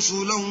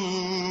رسلا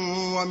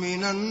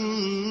ومن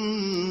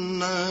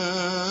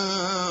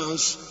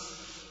الناس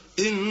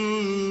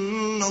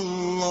ان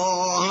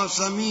اللہ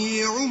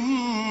سمیع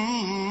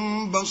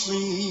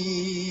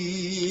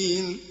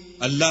بصیر۔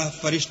 اللہ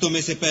فرشتوں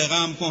میں سے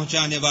پیغام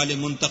پہنچانے والے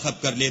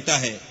منتخب کر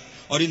لیتا ہے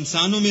اور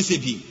انسانوں میں سے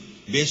بھی،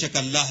 بے شک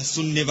اللہ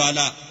سننے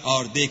والا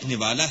اور دیکھنے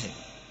والا ہے۔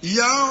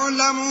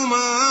 يعلم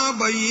ما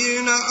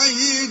بين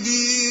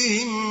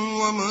أيديهم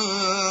وما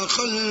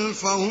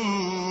خلفهم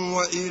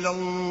وإلى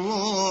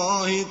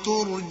الله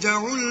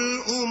ترجع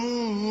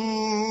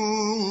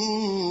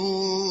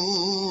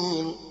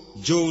الأمور۔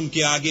 جو ان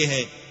کے آگے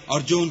ہے اور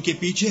جو ان کے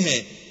پیچھے ہے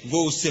وہ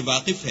اس سے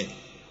واقف ہے،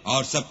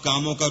 اور سب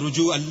کاموں کا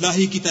رجوع اللہ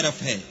ہی کی طرف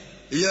ہے۔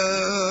 يا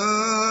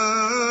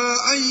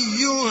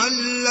أيها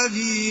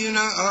الذين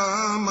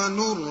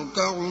آمنوا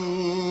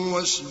اركعوا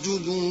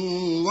واسجدوا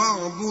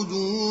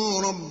واعبدوا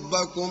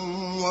ربكم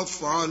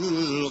وافعلوا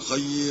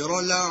الخير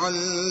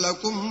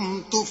لعلكم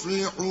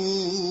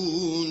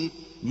تفلحون۔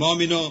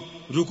 مومنو،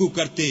 رکوع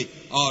کرتے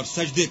اور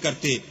سجدے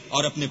کرتے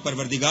اور اپنے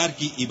پروردگار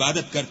کی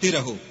عبادت کرتے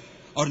رہو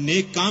اور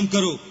نیک کام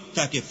کرو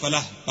تاکہ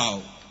فلاح پاؤ۔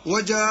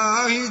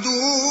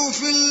 وجاهدوا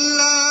في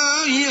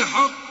الله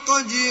حق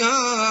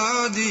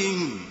جهاده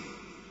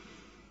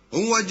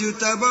هو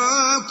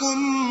اجتباكم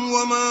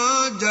وما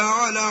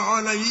جعل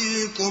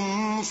عليكم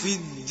في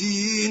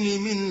الدين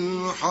من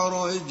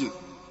حرج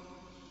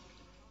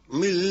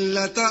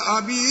ملة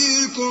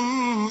أبيكم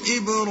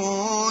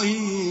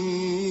إبراهيم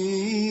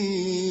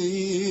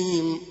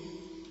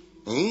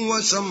هو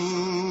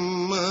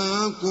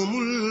سماكم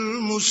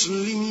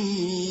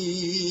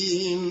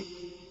المسلمين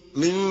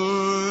من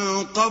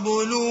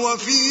قبل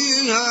وفي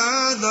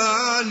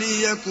هذا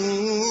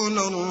ليكون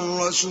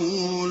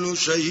الرسول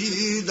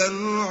شهيدا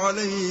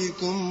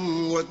عليكم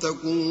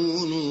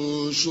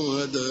وتكونوا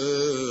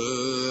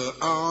شهداء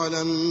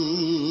على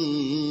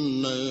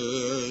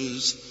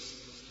الناس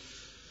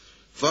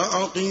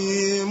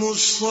فأقيموا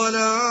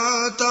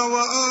الصلاة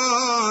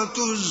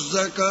وآتوا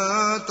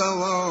الزكاة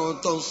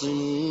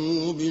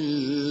واعتصموا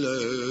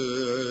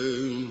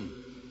بالله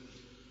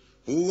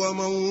هو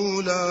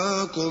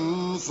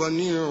مولاكم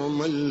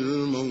فنعم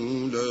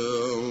المولى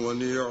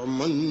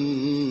ونعم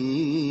النصير۔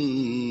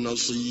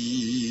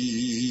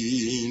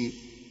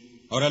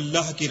 اور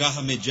اللہ کی راہ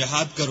میں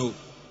جہاد کرو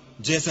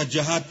جیسا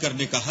جہاد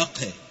کرنے کا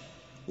حق ہے،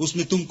 اس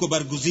نے تم کو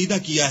برگزیدہ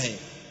کیا ہے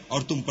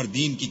اور تم پر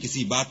دین کی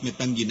کسی بات میں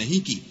تنگی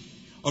نہیں کی،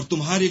 اور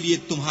تمہارے لیے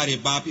تمہارے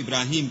باپ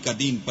ابراہیم کا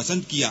دین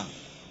پسند کیا،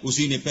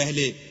 اسی نے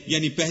پہلے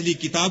یعنی پہلی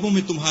کتابوں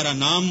میں تمہارا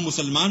نام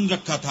مسلمان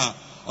رکھا تھا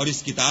اور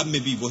اس کتاب میں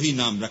بھی وہی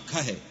نام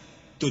رکھا ہے۔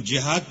 تو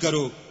جہاد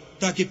کرو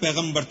تاکہ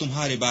پیغمبر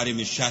تمہارے بارے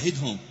میں شاہد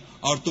ہوں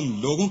اور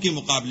تم لوگوں کے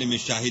مقابلے میں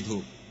شاہد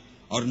ہو،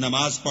 اور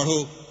نماز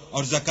پڑھو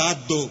اور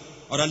زکوٰۃ دو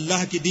اور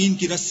اللہ کی دین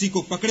کی رسی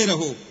کو پکڑے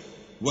رہو،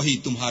 وہی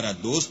تمہارا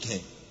دوست ہے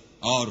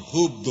اور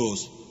خوب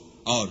دوست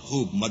اور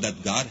خوب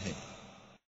مددگار ہے۔